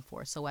looking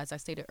for. So as I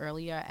stated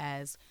earlier,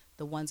 as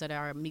the ones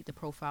that meet the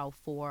profile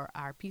for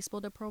our Peace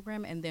Builder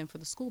program, and then for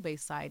the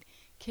school-based side,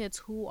 kids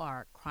who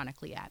are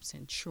chronically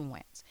absent,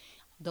 truants,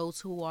 those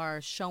who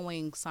are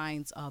showing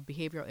signs of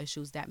behavioral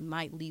issues that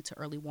might lead to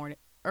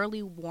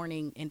early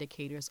warning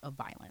indicators of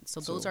violence.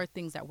 So those are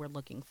things that we're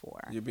looking for.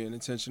 You're being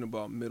intentional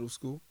about middle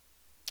school?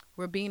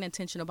 We're being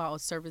intentional about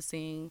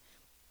servicing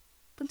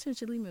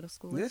potentially middle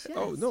school. Yeah. Yes.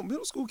 Oh, no,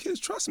 middle school kids,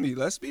 trust me,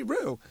 let's be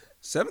real.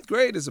 7th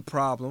grade is a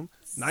problem.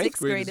 9th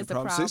grade is a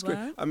problem. 6th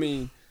grade. I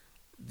mean,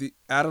 the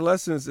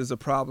adolescence is a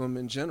problem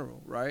in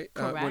general, right?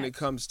 When it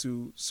comes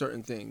to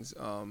certain things.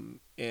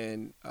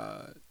 And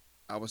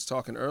I was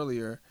talking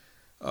earlier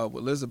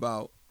with Liz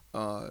about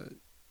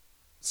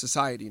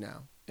society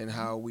now and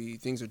how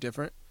things are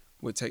different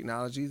with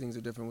technology. Things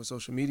are different with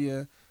social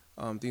media.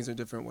 Things are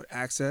different with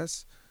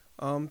access.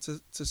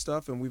 to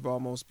stuff, and we've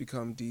almost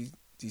become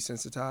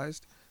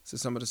desensitized to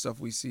some of the stuff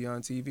we see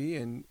on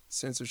TV, and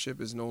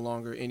censorship is no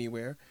longer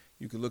anywhere.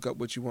 You can look up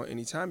what you want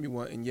anytime you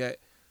want, and yet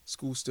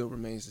school still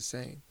remains the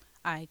same.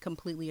 I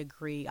completely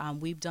agree.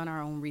 We've done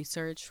our own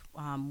research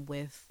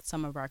with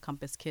some of our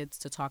Compass kids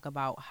to talk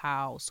about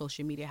how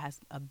social media has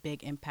a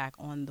big impact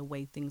on the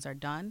way things are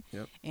done,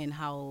 and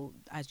how,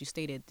 as you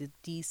stated, the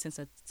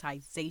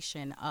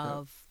desensitization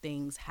of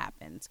things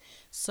happens.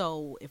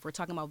 So if we're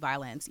talking about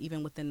violence,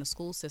 even within the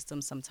school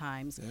system,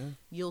 sometimes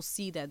you'll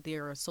see that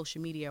there are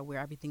social media where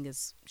everything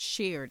is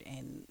shared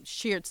and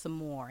shared some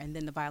more, and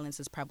then the violence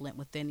is prevalent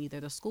within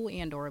either the school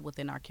and or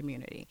within our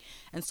community.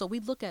 And so we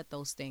look at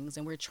those things,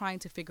 and we're trying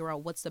to figure out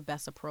what's the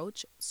best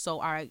approach.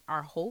 So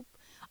our hope,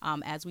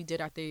 as we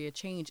did our theory of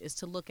change, is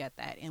to look at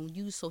that and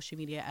use social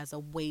media as a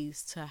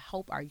ways to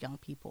help our young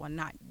people, and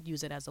not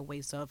use it as a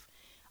ways of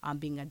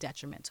being a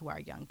detriment to our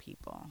young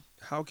people.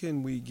 How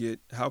can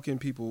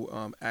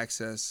people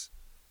access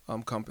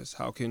Compass?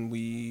 How can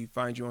we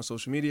find you on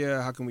social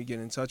media? How can we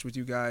get in touch with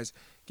you guys?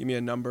 Give me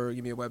a number,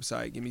 give me a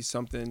website, give me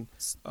something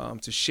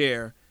to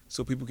share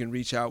so people can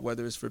reach out,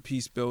 whether it's for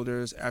peace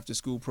builders, after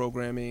school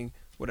programming,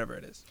 whatever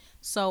it is.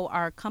 So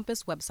our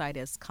Compass website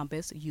is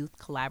Compass Youth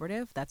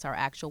Collaborative. That's our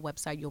actual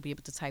website. You'll be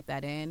able to type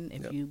that in.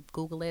 If you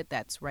Google it,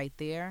 that's right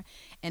there.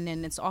 And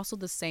then it's also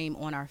the same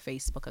on our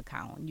Facebook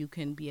account. You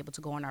can be able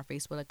to go on our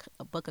Facebook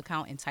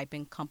account and type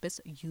in Compass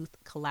Youth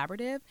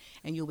Collaborative,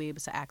 and you'll be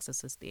able to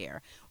access us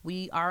there.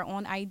 We are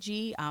on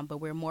IG, but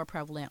we're more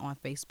prevalent on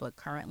Facebook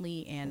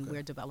currently, and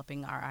we're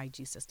developing our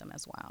IG system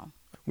as well.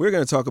 We're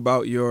going to talk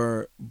about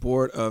your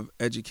Board of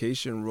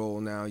Education role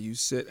now. You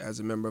sit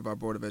as a member of our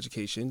Board of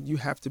Education. You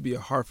have to be a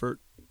Hartford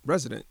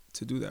resident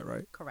to do that,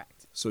 right?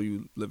 Correct. So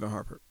you live in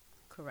Hartford.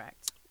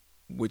 Correct.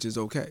 Which is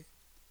okay.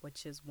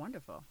 Which is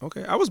wonderful.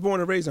 Okay. I was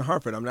born and raised in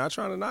Hartford. I'm not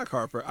trying to knock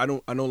Hartford. I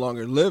no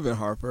longer live in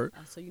Hartford.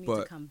 So you need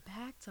to come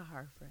back to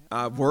Hartford.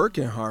 I work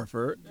in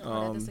Hartford. That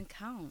doesn't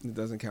count. It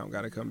doesn't count.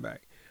 Got to come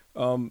back.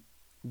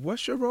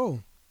 What's your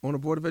role on the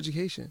Board of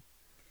Education?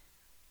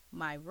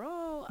 My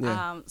role?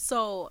 Yeah.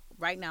 So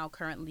right now,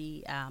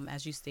 currently,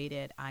 as you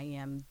stated, I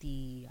am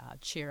the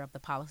chair of the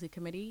policy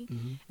committee.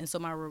 Mm-hmm. And so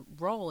my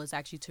role is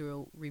actually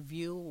to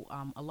review,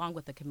 along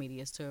with the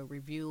committee, is to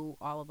review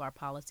all of our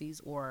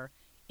policies, or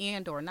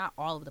not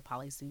all of the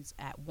policies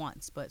at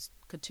once, but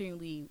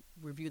continually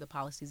review the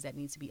policies that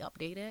need to be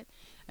updated,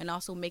 and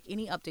also make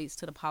any updates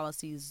to the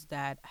policies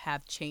that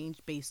have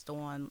changed based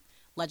on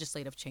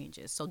legislative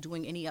changes. So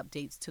doing any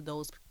updates to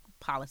those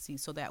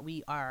policies so that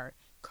we are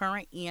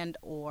current and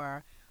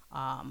or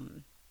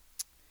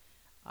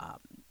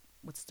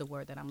what's the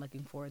word that I'm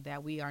looking for,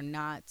 that we're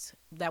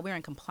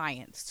in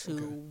compliance to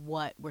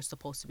what we're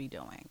supposed to be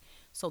doing.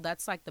 So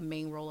that's like the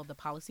main role of the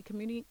policy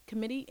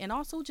committee, and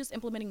also just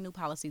implementing new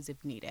policies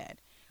if needed.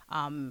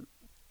 And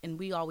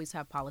we always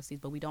have policies,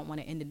 but we don't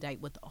want to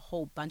inundate with a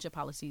whole bunch of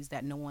policies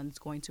that no one's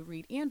going to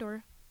read and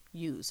or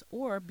use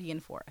or be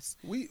enforced.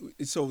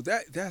 So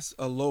that's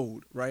a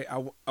load, right?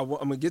 I'm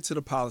gonna get to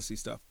the policy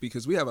stuff,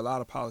 because we have a lot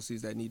of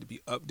policies that need to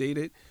be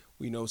updated.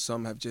 We know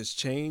some have just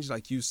changed,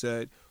 like you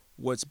said,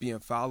 what's being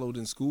followed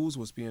in schools,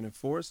 what's being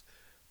enforced.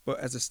 But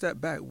as a step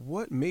back,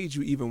 what made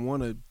you even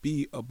want to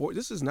be a board?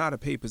 This is not a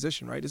paid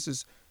position, right? This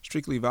is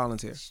strictly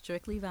volunteer.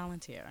 Strictly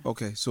volunteer.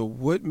 Okay, so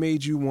what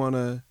made you want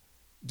to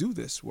do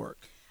this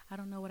work? I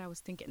don't know what I was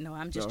thinking. No,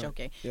 I'm just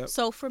joking. Yep.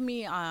 So for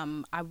me,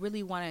 I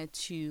really wanted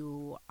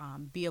to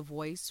be a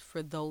voice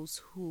for those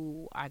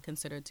who I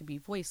consider to be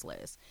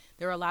voiceless.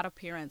 There are a lot of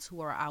parents who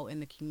are out in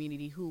the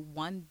community who,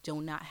 one,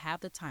 do not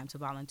have the time to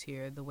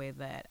volunteer the way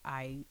that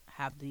I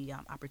have the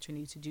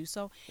opportunity to do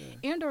so,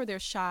 and or they're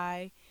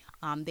shy.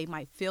 They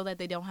might feel that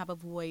they don't have a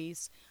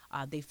voice.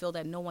 They feel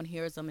that no one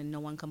hears them and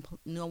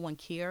no one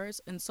cares.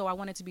 And so I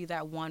wanted to be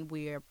that one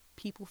where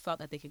people felt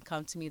that they can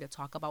come to me to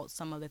talk about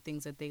some of the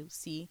things that they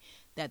see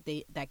that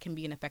can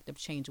be an effective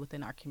change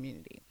within our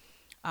community.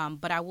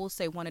 But I will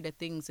say one of the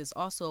things is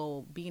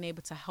also being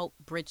able to help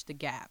bridge the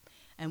gap.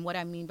 And what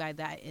I mean by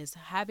that is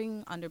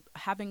having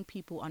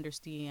people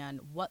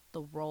understand what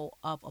the role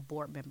of a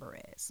board member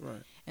is.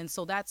 Right. And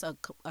so that's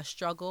a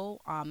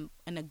struggle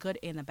in a good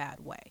and a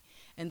bad way.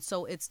 And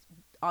so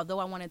although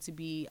I wanted to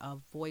be a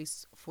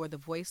voice for the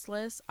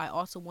voiceless, I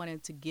also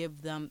wanted to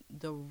give them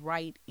the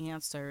right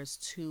answers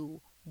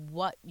to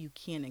what you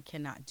can and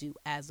cannot do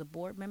as a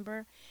board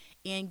member,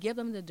 and give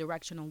them the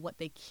direction on what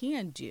they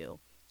can do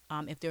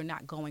if they're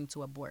not going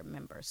to a board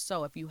member.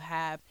 So if you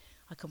have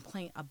a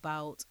complaint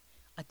about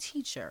a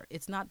teacher,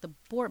 it's not the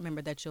board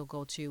member that you'll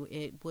go to.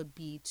 It would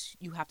be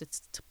you have to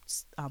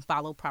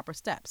follow proper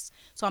steps.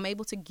 So I'm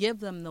able to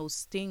give them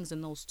those things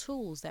and those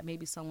tools that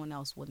maybe someone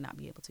else would not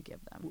be able to give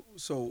them.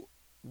 So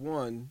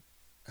one,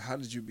 how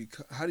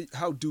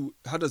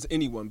does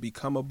anyone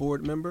become a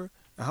board member,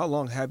 and how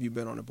long have you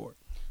been on the board?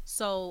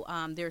 So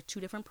there are two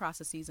different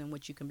processes in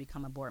which you can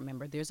become a board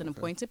member. There's an Okay.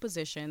 appointed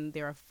position.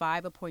 There are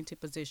 5 appointed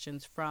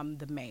positions from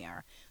the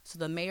mayor. So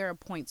the mayor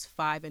appoints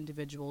 5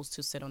 individuals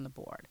to sit on the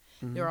board.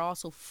 Mhm. There are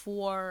also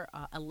 4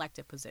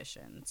 elected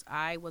positions.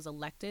 I was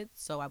elected,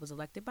 so I was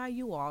elected by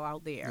you all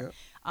out there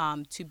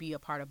to be a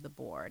part of the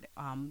board.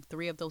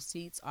 3 of those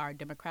seats are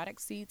Democratic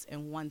seats,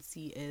 and 1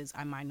 seat is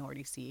a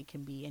minority seat. It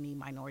can be any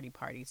minority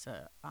party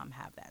to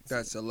have that seat.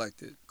 That's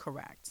elected.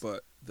 Correct.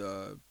 But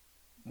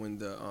when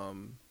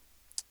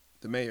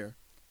the mayor,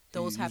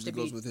 those he have to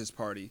usually goes be with his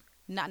party.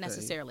 not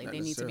necessarily. Not They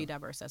need to necessarily. be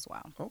diverse as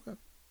well. Okay.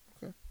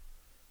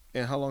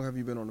 And how long have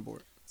you been on the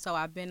board? So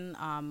I've been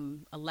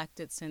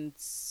elected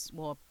since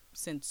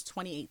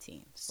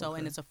 2018. So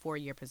and Okay. it's a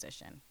 4-year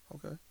position.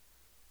 Okay.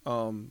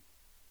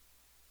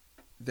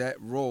 That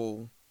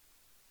role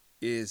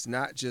is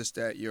not just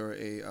that you're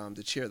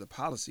the chair of the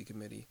policy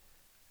committee.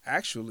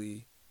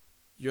 Actually,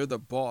 you're the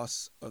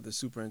boss of the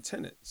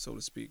superintendent, so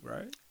to speak,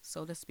 right?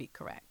 So to speak,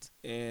 correct.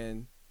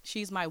 And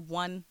She's my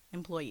one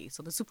employee.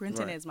 So the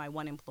superintendent Right. is my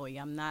one employee.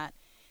 I'm not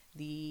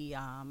the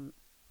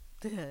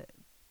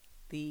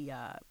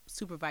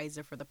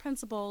supervisor for the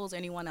principals,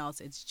 anyone else.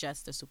 It's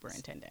just the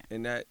superintendent.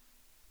 and that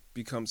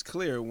becomes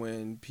clear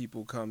when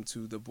people come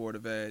to the Board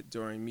of Ed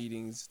during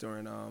meetings,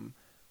 during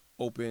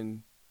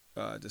open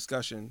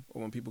discussion,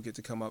 or when people get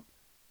to come up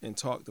and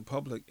talk to the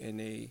public and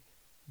they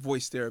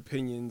voice their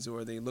opinions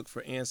or they look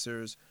for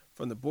answers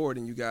from the board,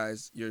 and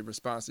your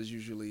response is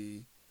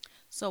usually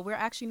So we're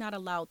actually not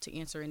allowed to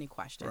answer any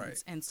questions.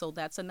 Right. And so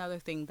that's another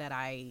thing that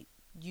I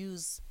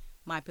use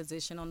my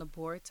position on the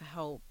board to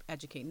help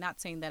educate. Not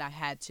saying that I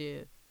had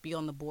to be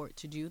on the board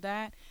to do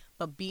that,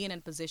 but being in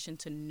a position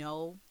to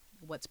know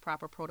what's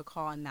proper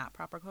protocol and not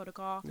proper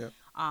protocol Yep.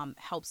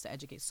 helps to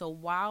educate. So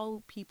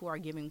while people are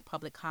giving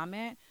public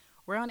comment,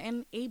 we're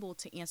unable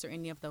to answer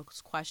any of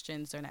those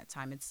questions during that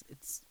time. It's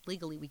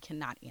legally we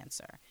cannot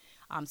answer.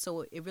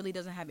 So it really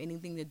doesn't have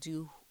anything to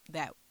do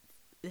that.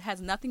 It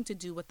has nothing to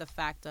do with the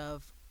fact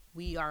of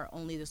we are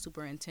only the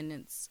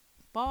superintendent's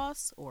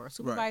boss or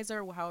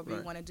supervisor, or however you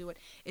Right. want to do it.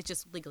 It's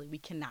just legally we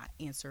cannot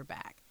answer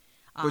back.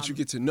 but you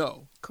get to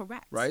know,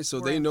 Correct. right? So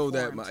We're they know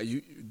that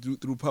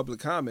informed. through public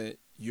comment,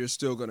 you're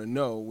still going to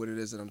know what it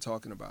is that I'm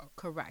talking about.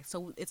 Correct.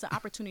 So it's an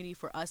opportunity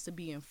for us to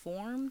be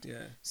informed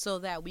Yeah. so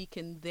that we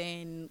can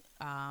then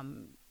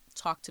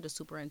talk to the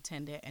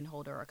superintendent and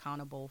hold her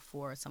accountable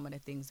for some of the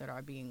things that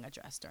are being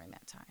addressed during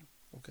that time.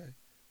 Okay.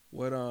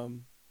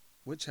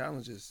 What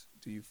challenges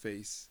do you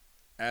face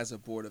as a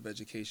Board of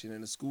Education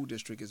in a school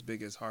district as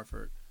big as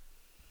Hartford?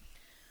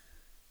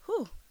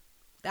 Whew.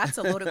 That's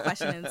a loaded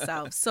question in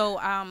itself. So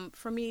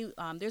for me,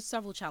 there's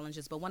several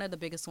challenges, but one of the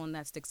biggest one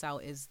that sticks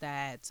out is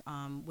that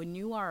when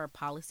you are a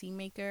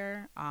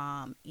policymaker,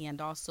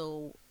 and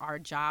also our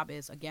job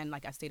is, again,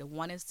 like I stated,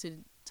 one is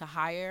to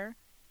hire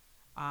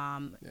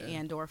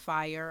and or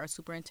fire a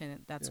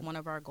superintendent. That's one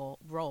of our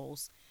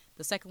roles.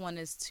 The second one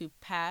is to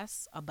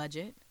pass a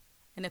budget,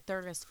 and the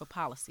third is for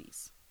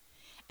policies.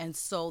 And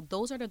so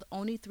those are the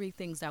only 3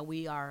 things that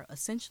we are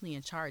essentially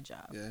in charge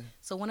of. Yeah.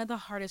 So one of the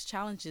hardest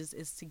challenges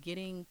is to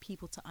getting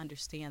people to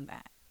understand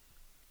that.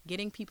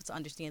 Getting people to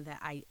understand that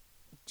I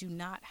do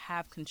not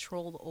have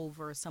control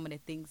over some of the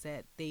things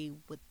that they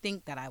would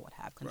think that I would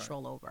have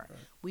control over. Right.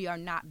 We are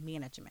not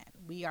management.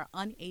 We are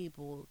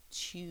unable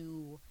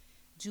to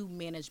do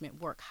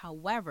management work.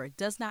 However, it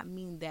does not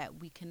mean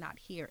that we cannot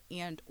hear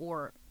and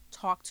or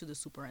talk to the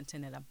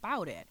superintendent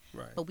about it,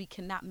 Right. but we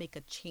cannot make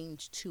a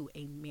change to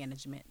a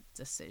management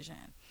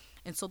decision.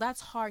 And so that's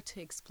hard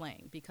to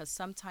explain because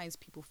sometimes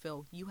people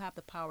feel you have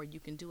the power, you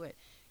can do it.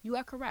 You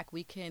are correct.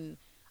 We can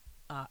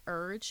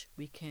urge,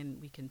 we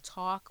can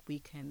talk, we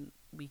can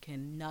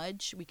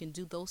nudge, we can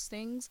do those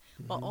things,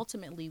 but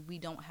ultimately we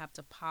don't have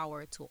the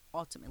power to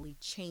ultimately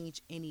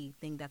change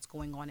anything that's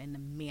going on in the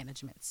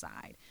management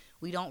side.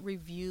 We don't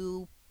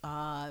review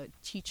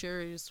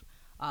teachers'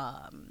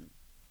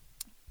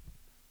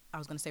 I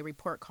was going to say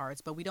report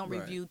cards, but we don't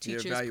Right. review Your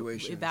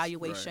teachers'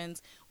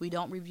 evaluations. We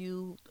don't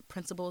review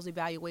principals'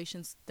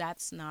 evaluations.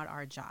 That's not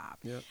our job.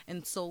 Yep.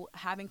 And so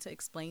having to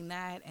explain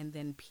that and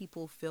then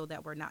people feel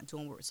that we're not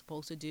doing what we're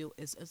supposed to do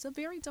is a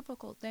very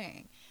difficult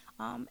thing.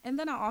 And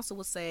then I also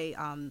would say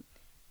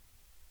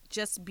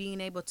just being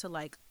able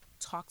to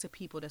talk to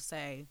people to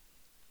say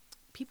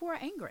people are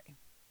angry.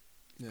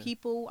 Yeah.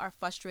 People are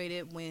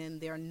frustrated when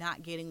they're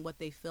not getting what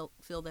they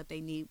feel that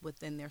they need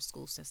within their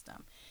school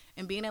system.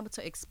 And being able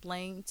to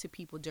explain to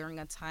people during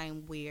a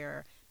time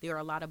where there are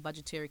a lot of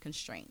budgetary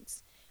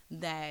constraints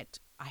that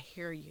I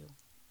hear you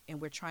and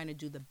we're trying to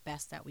do the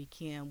best that we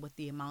can with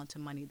the amount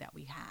of money that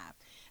we have.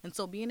 And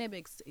so being able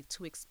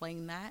to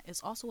explain that is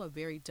also a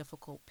very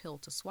difficult pill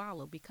to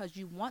swallow because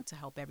you want to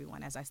help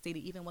everyone, as I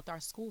stated, even with our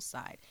school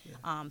side.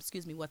 Yeah.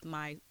 With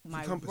my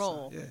Compass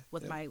role, side.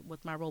 Yeah.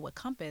 with my role with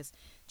Compass,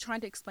 trying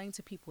to explain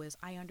to people is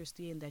I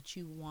understand that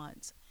you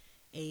want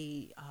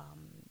a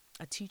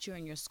teacher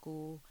in your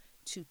school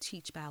to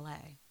teach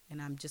ballet,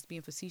 and I'm just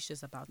being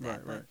facetious about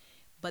that. Right.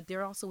 But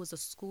there also is a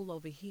school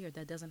over here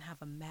that doesn't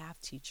have a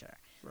math teacher.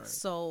 Right.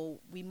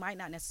 So we might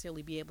not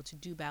necessarily be able to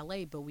do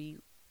ballet, but we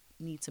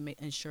need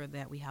to ensure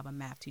that we have a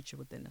math teacher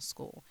within the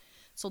school.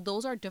 So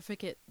those are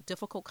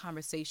difficult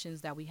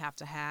conversations that we have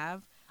to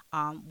have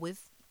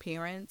with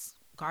parents,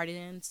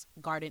 guardians,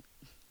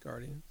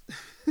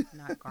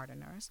 not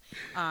gardeners,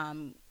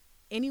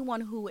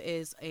 anyone who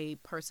is a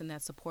person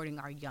that's supporting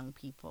our young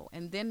people.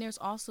 And then there's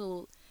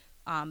also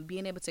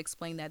being able to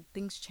explain that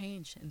things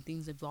change and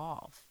things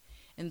evolve.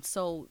 And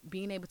so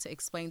being able to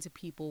explain to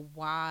people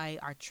why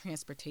our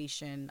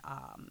transportation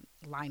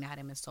line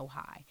item is so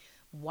high,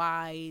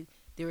 why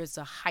there is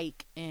a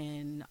hike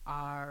in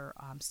our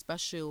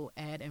special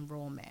ed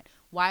enrollment,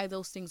 why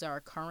those things are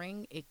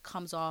occurring, it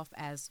comes off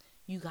as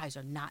you guys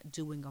are not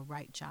doing a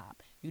right job.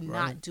 You're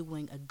not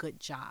doing a good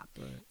job.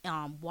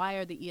 Right. Why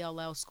are the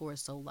ELL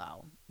scores so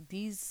low?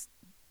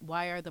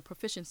 Why are the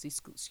proficiency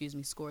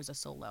scores are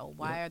so low?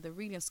 Why are the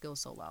reading skills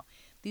so low?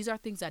 These are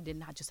things that did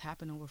not just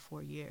happen over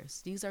 4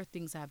 years. These are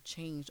things that have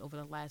changed over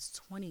the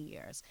last 20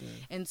 years. Yeah.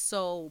 And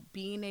so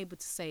being able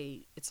to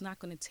say it's not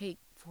going to take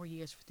 4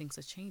 years for things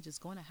to change, it's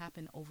going to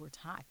happen over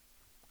time.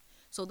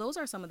 So those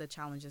are some of the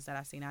challenges that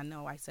I've seen. I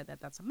know I said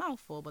that's a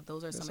mouthful, but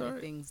those are some of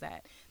the things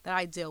that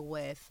I deal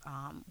with,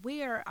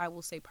 where I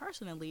will say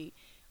personally,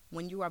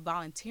 when you are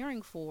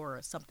volunteering for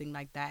something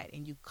like that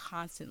and you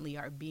constantly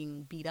are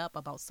being beat up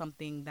about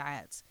something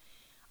that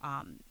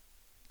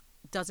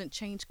doesn't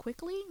change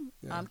quickly,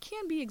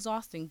 can be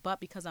exhausting. But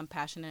because I'm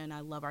passionate and I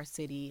love our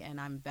city and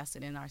I'm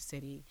invested in our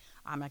city,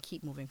 I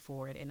keep moving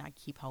forward and I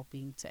keep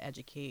helping to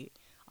educate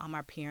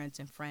our parents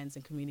and friends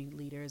and community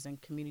leaders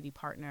and community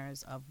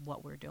partners of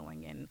what we're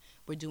doing. And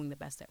we're doing the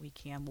best that we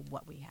can with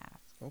what we have.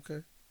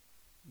 Okay.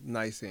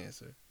 Nice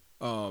answer.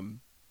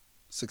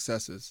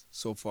 Successes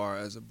so far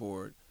as a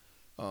board.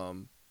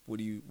 What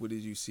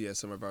did you see as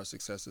some of our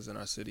successes in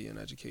our city in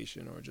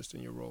education or just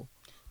in your role?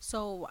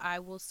 So I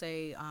will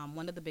say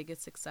one of the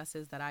biggest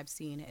successes that I've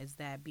seen is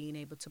that being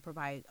able to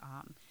provide,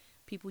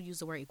 people use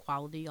the word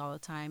equality all the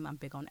time. I'm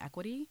big on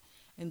equity.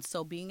 And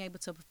so being able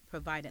to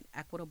provide an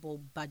equitable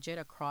budget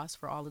across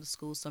for all of the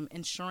schools, so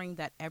ensuring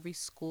that every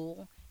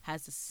school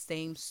has the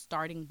same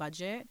starting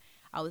budget,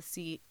 I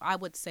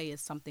would say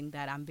is something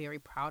that I'm very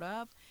proud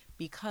of,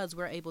 because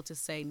we're able to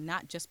say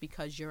not just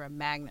because you're a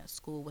magnet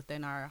school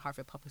within our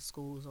Hartford Public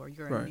Schools or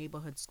you're a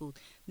neighborhood school.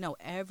 No,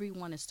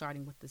 everyone is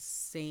starting with the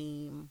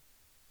same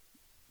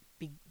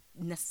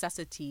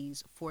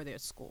necessities for their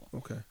school.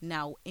 Okay.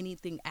 Now,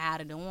 anything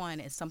added on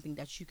is something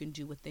that you can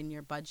do within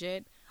your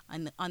budget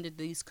and under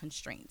these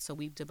constraints. So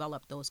we've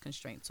developed those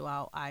constraints. So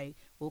I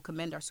will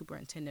commend our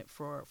superintendent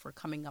for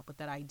coming up with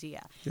that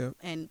idea. Yep.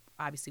 And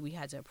obviously we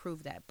had to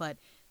approve that. But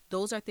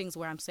those are things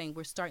where I'm saying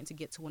we're starting to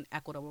get to an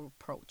equitable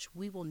approach.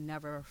 We will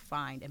never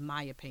find, in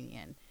my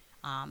opinion,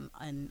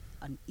 an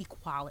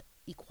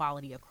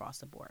equality across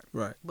the board.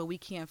 Right. But we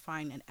can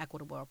find an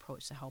equitable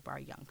approach to help our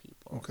young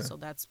people. Okay. So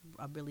that's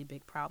a really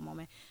big proud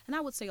moment. And I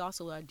would say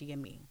also our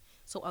DME.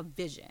 So a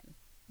vision.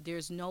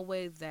 There's no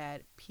way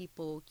that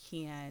people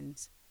can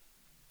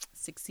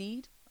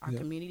succeed. Our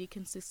community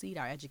can succeed.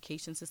 Our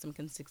education system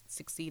can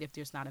succeed if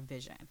there's not a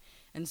vision.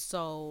 And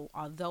so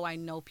although I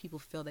know people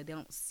feel that they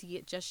don't see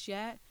it just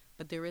yet,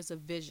 but there is a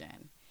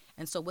vision.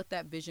 And so with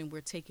that vision, we're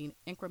taking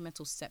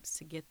incremental steps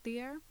to get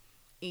there.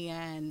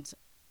 And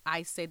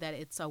I say that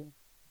it's a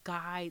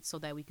guide so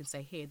that we can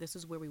say, hey, this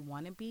is where we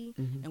want to be.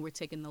 Mm-hmm. And we're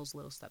taking those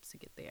little steps to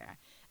get there.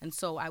 And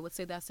so I would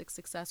say that's a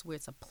success where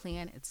it's a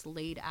plan, it's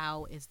laid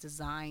out, it's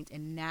designed,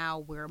 and now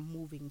we're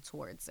moving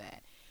towards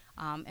it.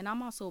 And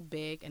I'm also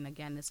big, and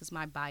again, this is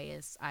my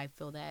bias, I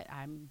feel that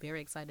I'm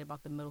very excited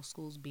about the middle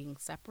schools being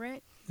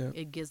separate. Yep.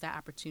 It gives that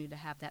opportunity to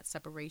have that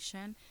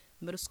separation.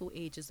 Middle school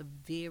age is a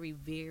very,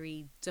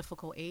 very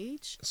difficult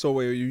age. So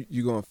where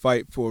you going to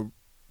fight for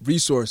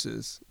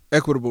resources,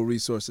 equitable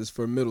resources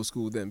for middle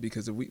school then?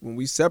 Because when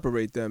we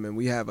separate them and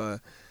we have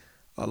a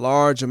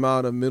large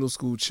amount of middle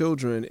school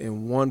children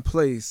in one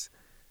place,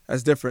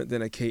 that's different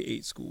than a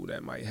K-8 school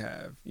that might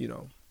have,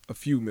 a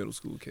few middle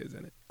school kids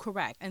in it.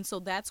 Correct. And so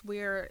that's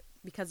where,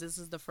 because this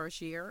is the first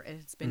year and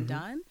it's been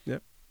done,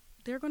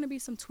 there are going to be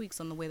some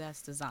tweaks on the way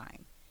that's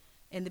designed.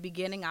 In the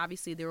beginning,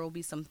 obviously, there will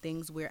be some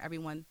things where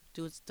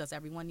does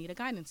everyone need a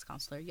guidance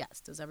counselor?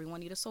 Yes. Does everyone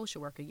need a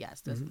social worker?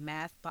 Yes. Does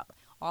math,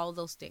 all of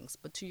those things.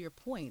 But to your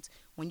point,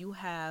 when you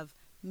have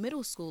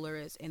middle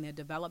schoolers and their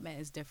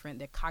development is different,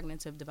 their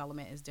cognitive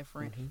development is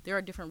different, there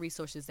are different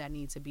resources that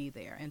need to be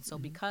there. And so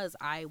because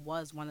I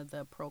was one of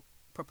the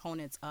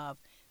proponents of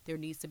there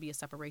needs to be a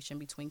separation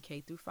between K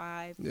through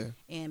 5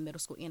 and middle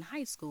school and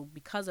high school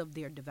because of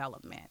their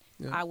development.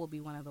 Yeah. I will be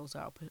one of those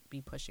that will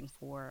be pushing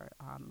for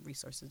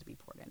resources to be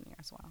poured in there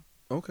as well.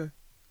 Okay.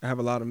 I have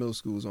a lot of middle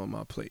schools on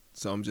my plate,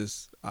 so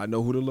I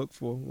know who to look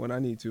for when I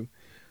need to.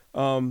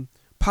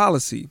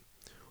 Policy.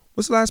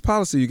 What's the last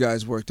policy you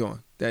guys worked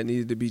on that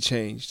needed to be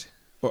changed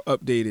or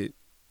updated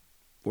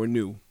or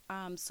new?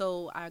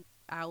 So I'll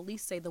at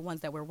least say the ones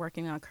that we're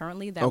working on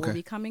currently that will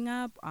be coming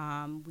up.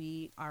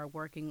 We are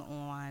working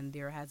on,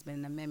 there has been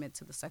an amendment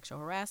to the sexual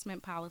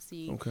harassment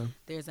policy. Okay.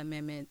 There's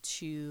amendment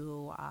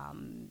to,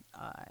 and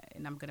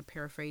I'm going to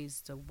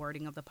paraphrase the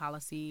wording of the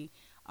policy,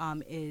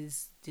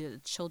 is the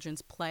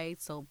children's play.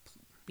 So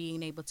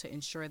being able to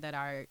ensure that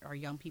our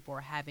young people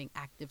are having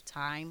active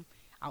time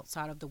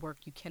outside of the work.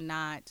 You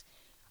cannot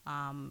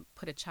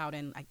put a child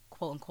in, like,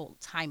 quote unquote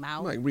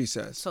timeout, like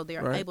recess, so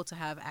they're right? able to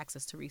have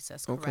access to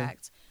recess. Okay.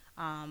 Correct.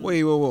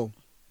 Wait, whoa,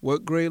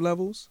 what grade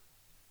levels?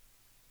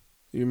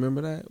 You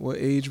remember that? What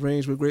age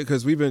range? What grade?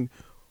 Because we've been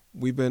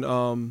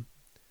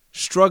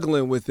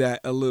struggling with that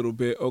a little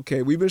bit.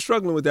 Okay, we've been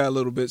struggling with that a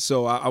little bit.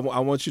 So I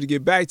want you to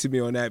get back to me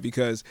on that,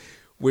 because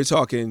we're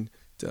talking.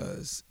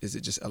 Is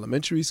it just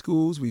elementary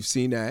schools? We've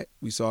seen that.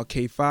 We saw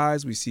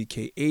K5s. We see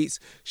K8s.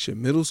 Should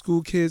middle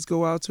school kids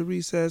go out to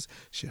recess?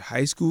 Should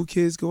high school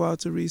kids go out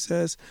to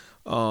recess?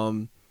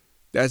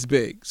 That's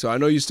big. So I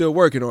know you're still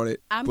working on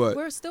it.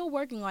 We're still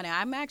working on it.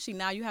 I'm actually,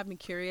 now you have me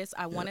curious.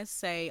 I want to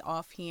say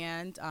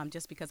offhand,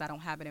 just because I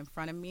don't have it in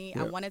front of me,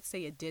 I want to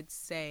say it did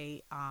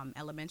say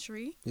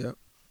elementary. Yep.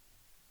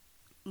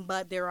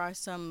 But there are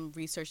some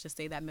research to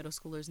say that middle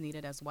schoolers need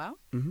it as well.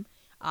 Mm-hmm.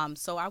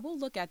 So I will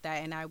look at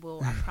that, and I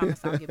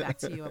promise I'll get back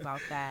to you about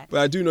that.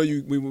 But I do know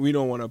we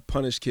don't want to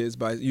punish kids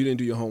by, you didn't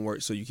do your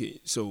homework,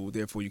 so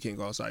therefore you can't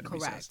go outside to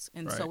recess. Correct.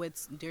 And right?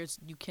 So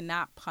you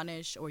cannot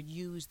punish or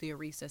use their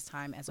recess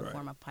time as a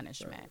form of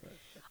punishment.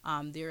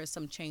 Right. There are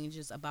some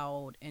changes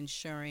about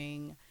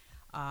ensuring,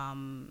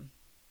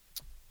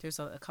 there's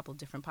a couple of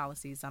different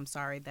policies, I'm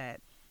sorry, that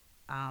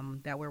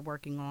we're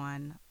working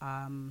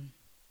on.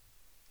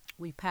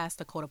 We passed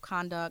the code of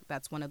conduct.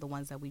 That's one of the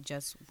ones that we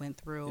just went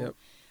through. Yep.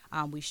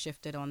 We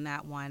shifted on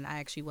that one. I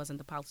actually wasn't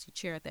the policy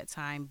chair at that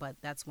time, but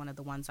that's one of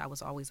the ones I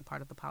was always a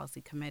part of the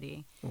policy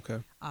committee. Okay.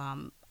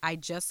 I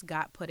just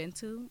got put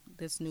into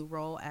this new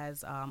role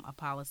as a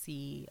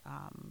policy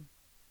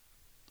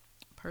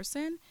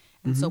person.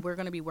 And so we're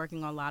going to be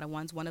working on a lot of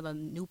ones. One of the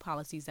new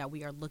policies that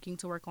we are looking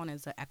to work on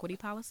is the equity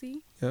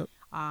policy,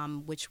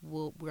 which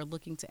we're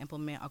looking to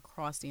implement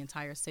across the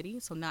entire city.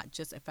 So not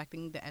just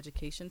affecting the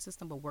education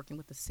system, but working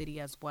with the city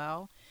as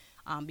well.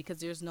 Because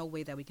there's no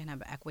way that we can have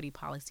an equity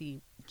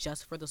policy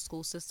just for the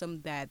school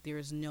system that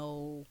there's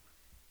no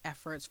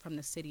efforts from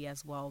the city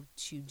as well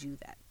to do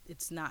that.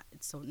 It's not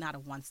a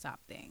one-stop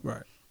thing.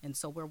 Right. And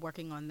so we're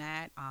working on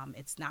that.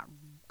 It's not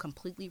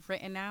completely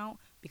written out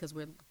because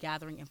we're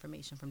gathering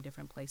information from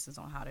different places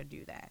on how to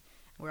do that.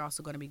 We're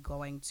also going to be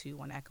going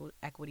to an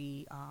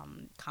equity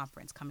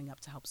conference coming up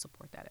to help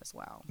support that as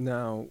well.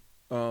 Now,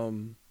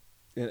 and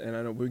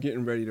I know we're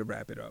getting ready to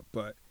wrap it up,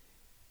 but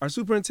our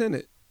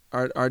superintendent,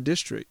 our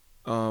district,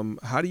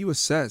 how do you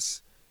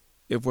assess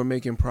if we're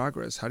making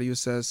progress? How do you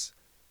assess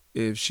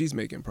if she's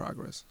making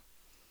progress?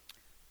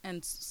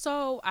 And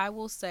so I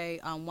will say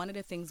one of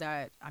the things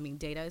that,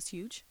 data is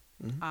huge.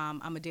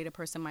 Mm-hmm. I'm a data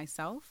person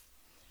myself.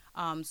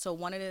 So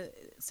one of the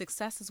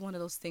success is one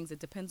of those things that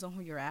depends on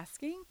who you're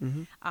asking.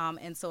 Mm-hmm.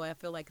 And so I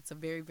feel like it's a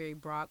very, very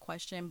broad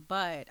question.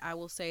 But I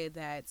will say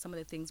that some of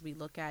the things we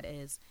look at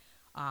is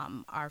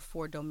our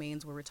 4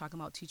 domains where we're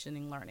talking about teaching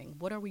and learning.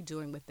 What are we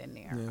doing within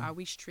there? Yeah. Are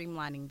we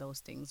streamlining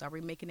those things? Are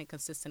we making it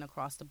consistent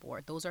across the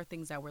board? Those are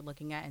things that we're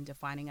looking at and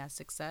defining as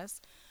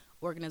success.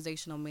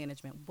 Organizational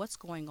management, what's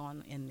going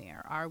on in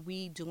there? Are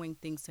we doing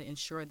things to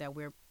ensure that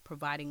we're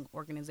providing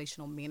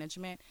organizational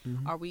management?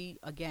 Mm-hmm. Are we,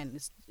 again,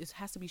 it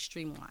has to be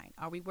streamlined.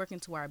 Are we working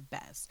to our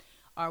best?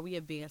 Are we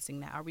advancing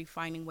that? Are we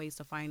finding ways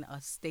to find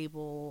a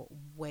stable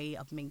way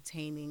of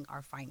maintaining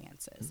our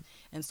finances?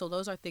 Mm-hmm. And so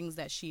those are things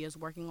that she is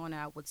working on,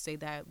 and I would say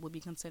that would be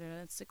considered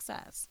a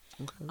success.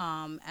 Okay.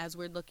 As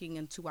we're looking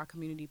into our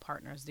community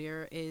partners,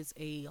 there is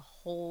a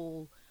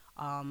whole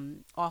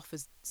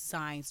office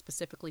designed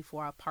specifically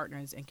for our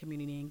partners in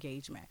community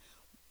engagement.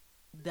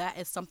 That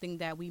is something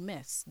that we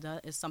miss.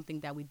 That is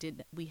something that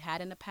we had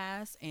in the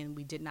past and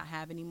we did not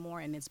have anymore,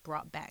 and it's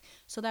brought back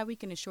so that we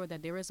can ensure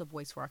that there is a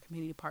voice for our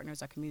community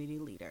partners, our community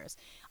leaders,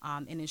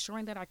 and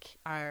ensuring that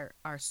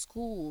our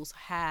schools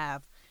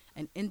have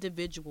an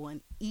individual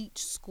in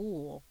each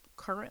school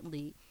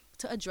currently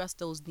to address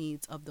those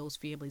needs of those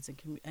families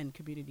and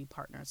community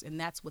partners, and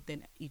that's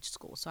within each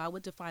school. So I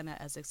would define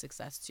that as a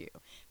success too,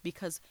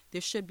 because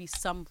there should be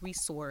some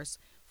resource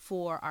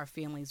for our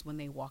families when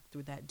they walk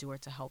through that door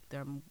to help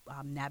them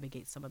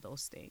navigate some of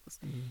those things.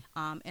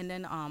 Mm-hmm. And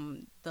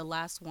then the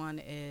last one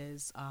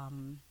is,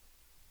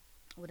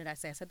 what did I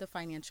say? I said the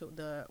financial,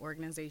 the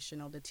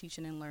organizational, the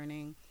teaching and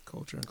learning,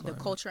 the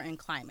culture and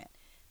climate.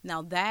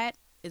 Now that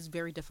is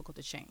very difficult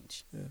to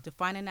change. Yeah.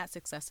 Defining that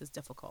success is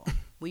difficult.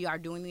 We are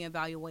doing the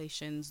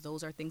evaluations.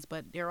 Those are things,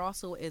 but there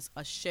also is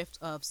a shift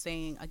of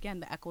saying,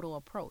 again, the equitable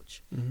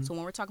approach. Mm-hmm. So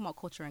when we're talking about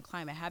culture and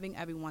climate, having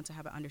everyone to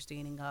have an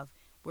understanding of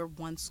we're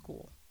one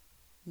school,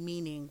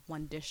 meaning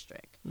one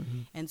district. Mm-hmm.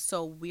 And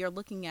so we are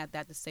looking at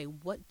that to say,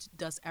 what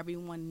does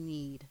everyone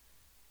need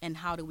and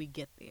how do we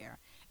get there?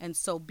 And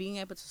so being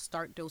able to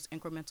start those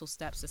incremental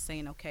steps to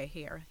saying, okay,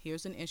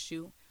 here's an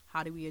issue.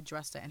 How do we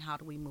address it and how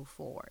do we move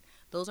forward?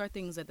 those are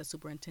things that the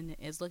superintendent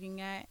is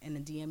looking at, and the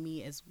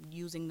DME is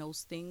using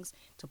those things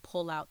to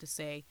pull out to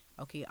say,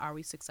 okay, are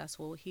we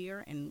successful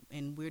here,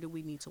 and where do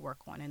we need to work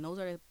on? And those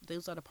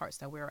are the parts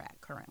that we're at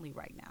currently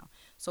right now.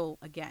 So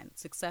again,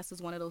 success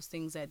is one of those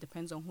things that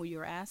depends on who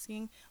you're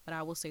asking, but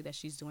I will say that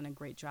she's doing a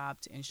great job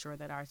to ensure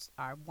that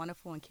our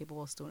wonderful and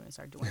capable students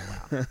are doing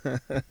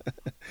well.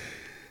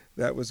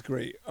 That was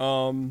great.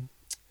 I'm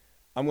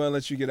going to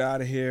let you get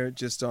out of here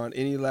just on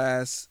any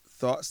last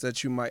thoughts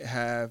that you might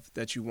have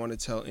that you want to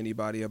tell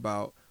anybody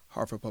about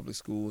Hartford Public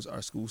Schools,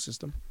 our school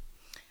system.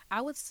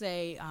 I would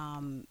say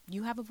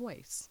you have a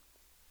voice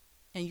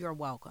and you're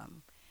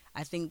welcome.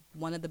 I think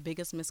one of the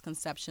biggest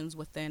misconceptions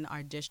within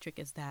our district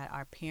is that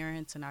our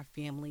parents and our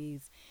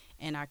families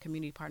and our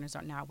community partners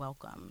are not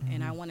welcome. Mm-hmm.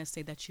 And I want to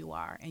say that you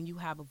are, and you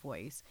have a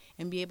voice,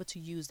 and be able to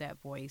use that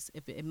voice.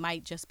 If it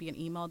might just be an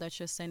email that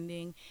you're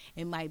sending,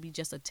 it might be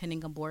just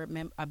attending a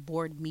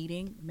board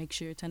meeting. Make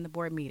sure you attend the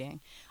board meeting,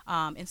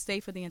 and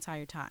stay for the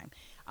entire time.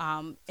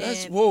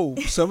 Whoa!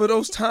 Some of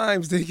those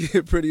times they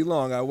get pretty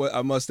long.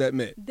 I must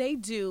admit they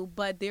do,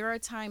 but there are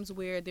times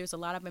where there's a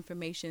lot of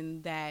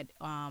information that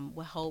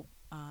will help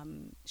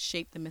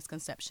shape the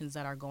misconceptions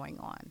that are going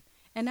on,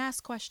 and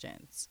ask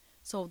questions.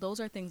 So those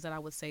are things that I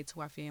would say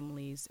to our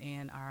families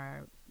and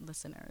our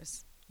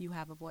listeners. You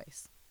have a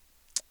voice.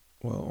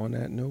 Well, on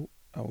that note,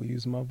 I will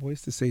use my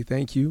voice to say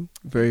thank you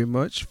very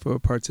much for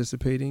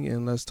participating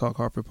in Let's Talk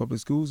Hartford Public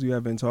Schools. You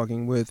have been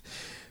talking with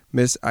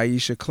Miss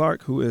Ayesha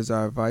Clarke, who is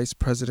our Vice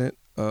President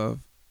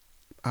of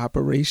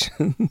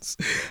Operations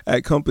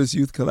at Compass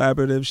Youth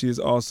Collaborative. She is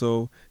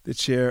also the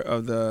chair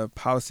of the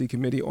Policy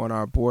Committee on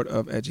our Board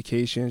of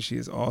Education. She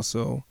is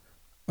also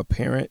a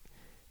parent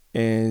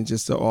and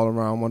just an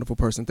all-around wonderful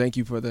person. Thank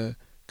you for the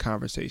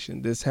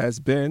conversation. This has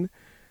been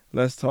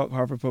Let's Talk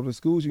Hartford Public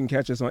Schools. You can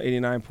catch us on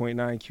 89.9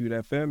 QD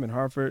FM in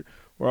Hartford.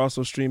 We're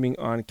also streaming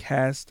on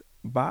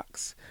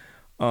CastBox.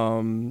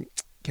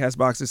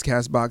 CastBox is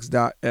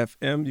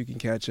castbox.fm. You can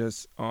catch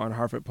us on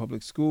Hartford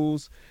Public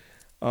Schools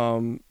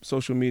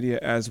social media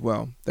as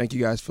well. Thank you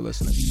guys for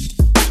listening.